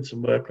Helen that did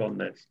some work on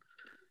this.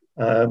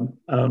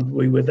 And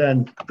we were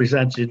then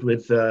presented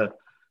with a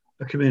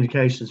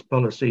communications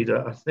policy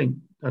that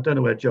I don't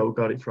know where Jo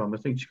got it from. I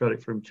think she got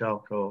it from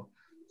Chalk or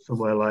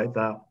somewhere like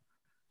that.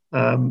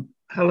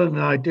 Helen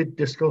and I did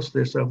discuss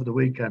this over the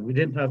weekend. We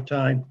didn't have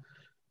time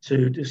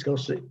to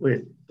discuss it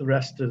with the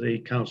rest of the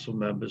council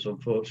members,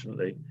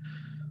 unfortunately.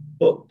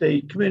 But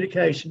the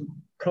communication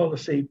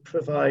policy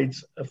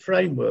provides a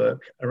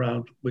framework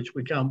around which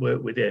we can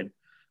work within.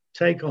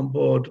 Take on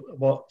board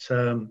what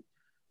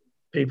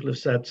people have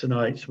said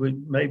tonight. So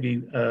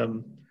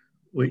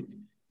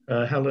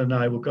Helen and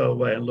I will go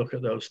away and look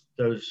at those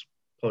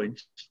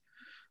points.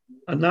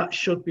 And that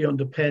should be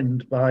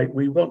underpinned by,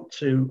 we want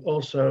to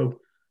also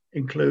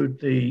include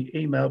the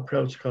email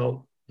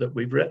protocol that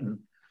we've written.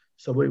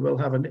 So we will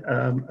have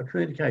a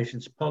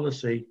communications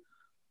policy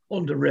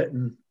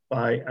underwritten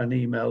by an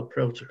email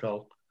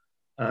protocol,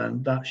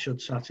 and that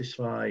should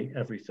satisfy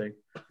everything.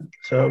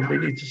 So we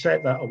need to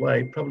set that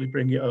away, probably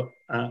bring it up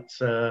at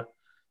the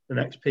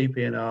next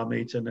PP&R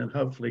meeting and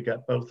hopefully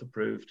get both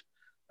approved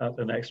at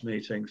the next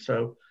meeting.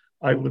 So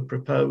I would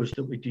propose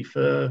that we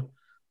defer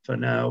for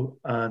now,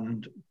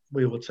 and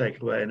we will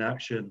take away an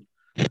action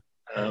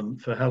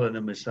for Helen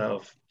and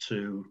myself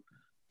to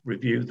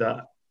review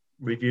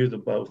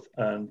them both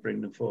and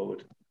bring them forward.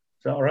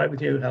 Is that all right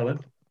with you, Helen?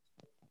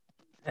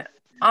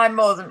 I'm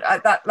more than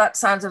that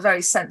sounds a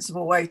very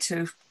sensible way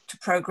to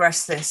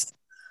progress this,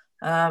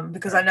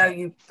 because I know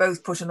you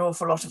both put an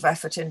awful lot of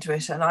effort into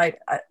it, and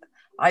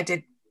I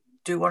did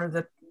do one of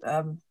the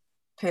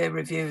peer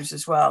reviews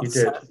as well.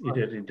 You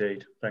did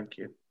indeed. Thank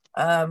you.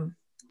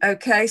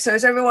 Okay, so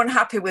is everyone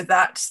happy with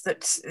that?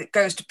 That it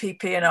goes to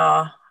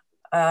PP&R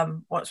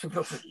once we've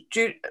looked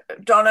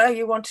at Donna,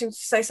 you wanting to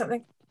say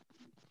something?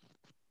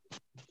 I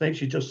think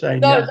she's just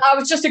saying. No, yeah. I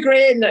was just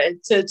agreeing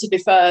to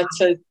defer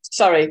to.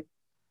 Sorry.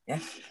 Yeah.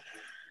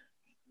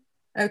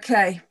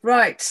 Okay.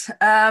 Right.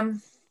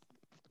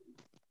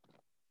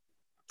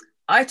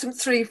 Item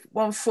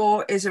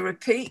 314 is a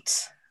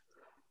repeat.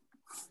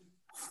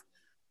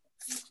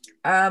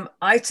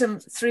 Item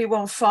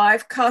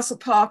 315, Castle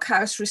Park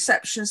House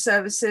reception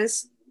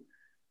services.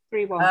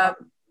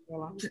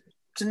 315.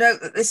 To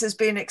note that this has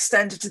been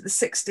extended to the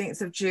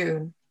 16th of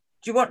June.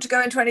 Do you want to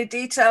go into any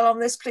detail on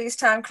this, please,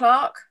 Town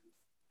Clerk?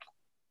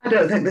 I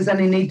don't think there's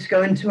any need to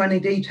go into any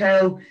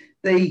detail.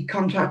 The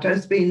contract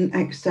has been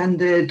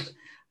extended.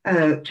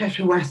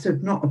 Cheshire West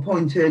have not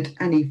appointed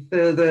any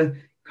further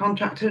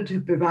contractor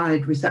to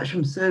provide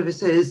reception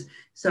services,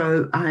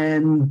 so I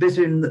am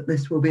presuming that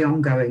this will be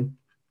ongoing.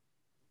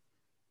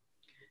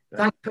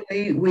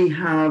 Thankfully, we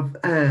have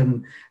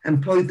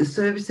employed the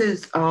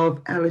services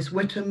of Ellis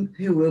Whittam,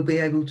 who will be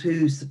able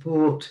to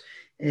support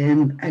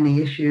in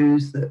any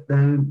issues that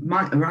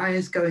might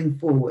arise going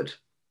forward.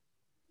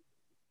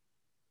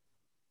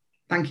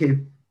 Thank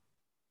you.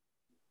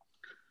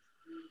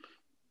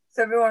 Is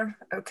everyone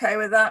okay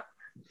with that?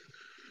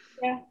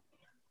 Yeah.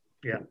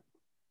 Yeah.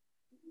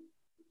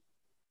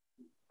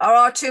 Are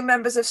our 2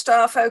 members of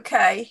staff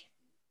okay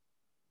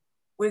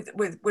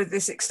with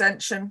this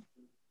extension,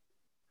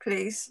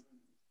 please?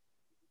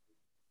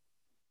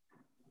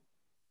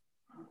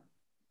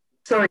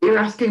 Sorry, you're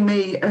asking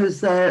me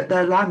as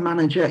the line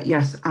manager?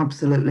 Yes,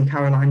 absolutely,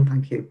 Caroline.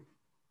 Thank you.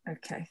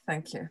 Okay,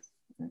 thank you.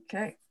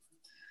 Okay.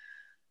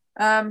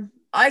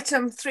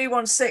 Item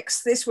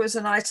 316, this was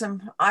an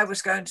item I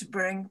was going to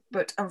bring,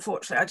 but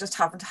unfortunately I just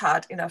haven't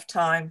had enough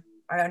time.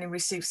 I only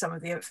received some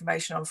of the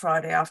information on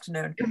Friday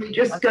afternoon. Can we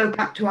just go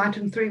back to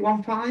item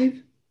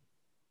 315?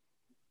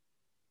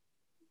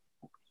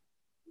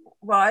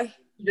 Why?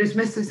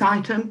 Dismiss this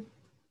item.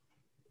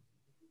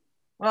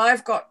 Well,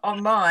 I've got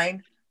on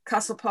mine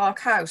Castle Park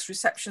House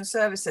reception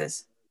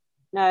services.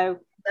 No.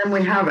 Then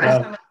we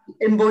have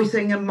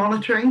invoicing and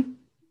monitoring.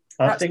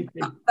 That's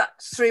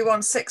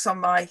 316 on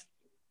my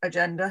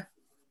agenda.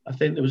 I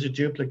think there was a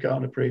duplicate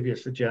on a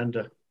previous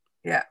agenda.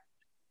 Yeah.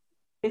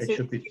 It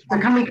should be. So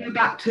can we go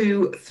back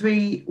to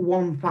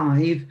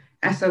 315,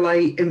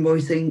 SLA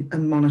invoicing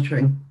and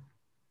monitoring?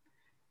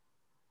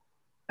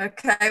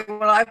 Okay,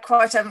 well, I've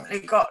quite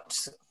evidently got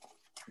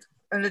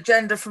an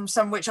agenda from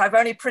some which I've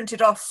only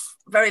printed off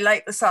very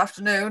late this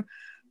afternoon,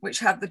 which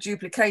had the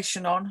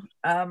duplication on.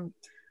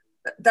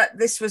 That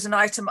this was an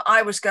item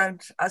I was going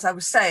to, as I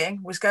was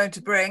saying, was going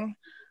to bring,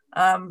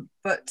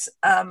 but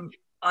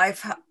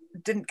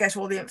didn't get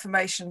all the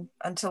information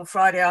until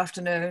Friday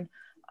afternoon,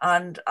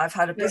 and I've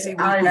had a busy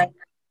weekend.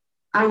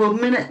 I will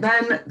minute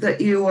then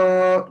that you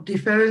are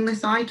deferring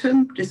this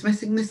item,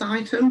 dismissing this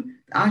item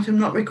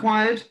not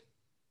required.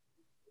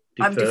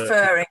 I'm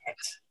deferring it.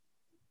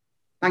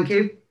 Thank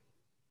you.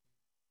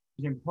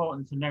 It's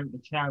important to note the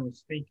chair was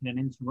speaking and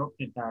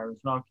interrupted there as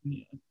well.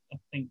 I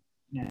think,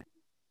 yeah,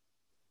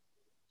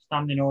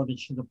 standing orders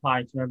should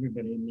apply to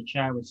everybody, and the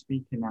chair was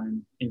speaking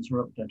and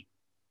interrupted.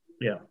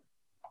 Yeah.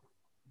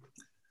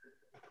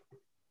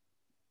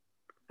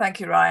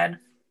 Thank you, Ryan.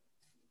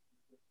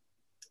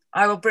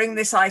 I will bring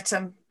this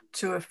item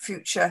to a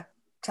future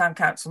town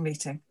council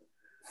meeting.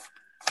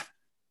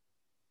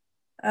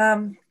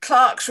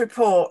 Clerk's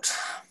report.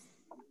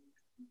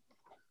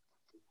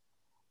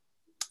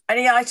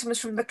 Any items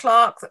from the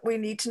clerk that we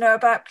need to know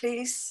about,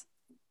 please?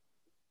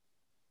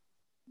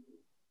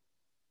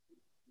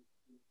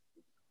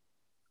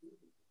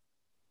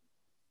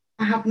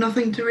 I have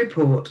nothing to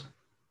report.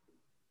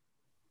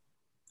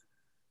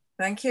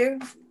 Thank you.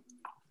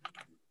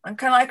 And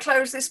can I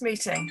close this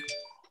meeting?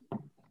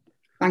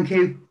 Thank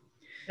you.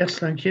 Yes,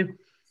 thank you.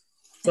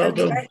 Well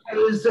Okay. done. It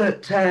was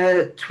at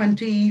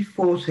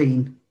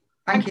 2014.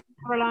 Thank you.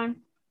 Caroline.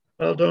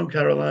 Well done,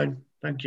 Caroline.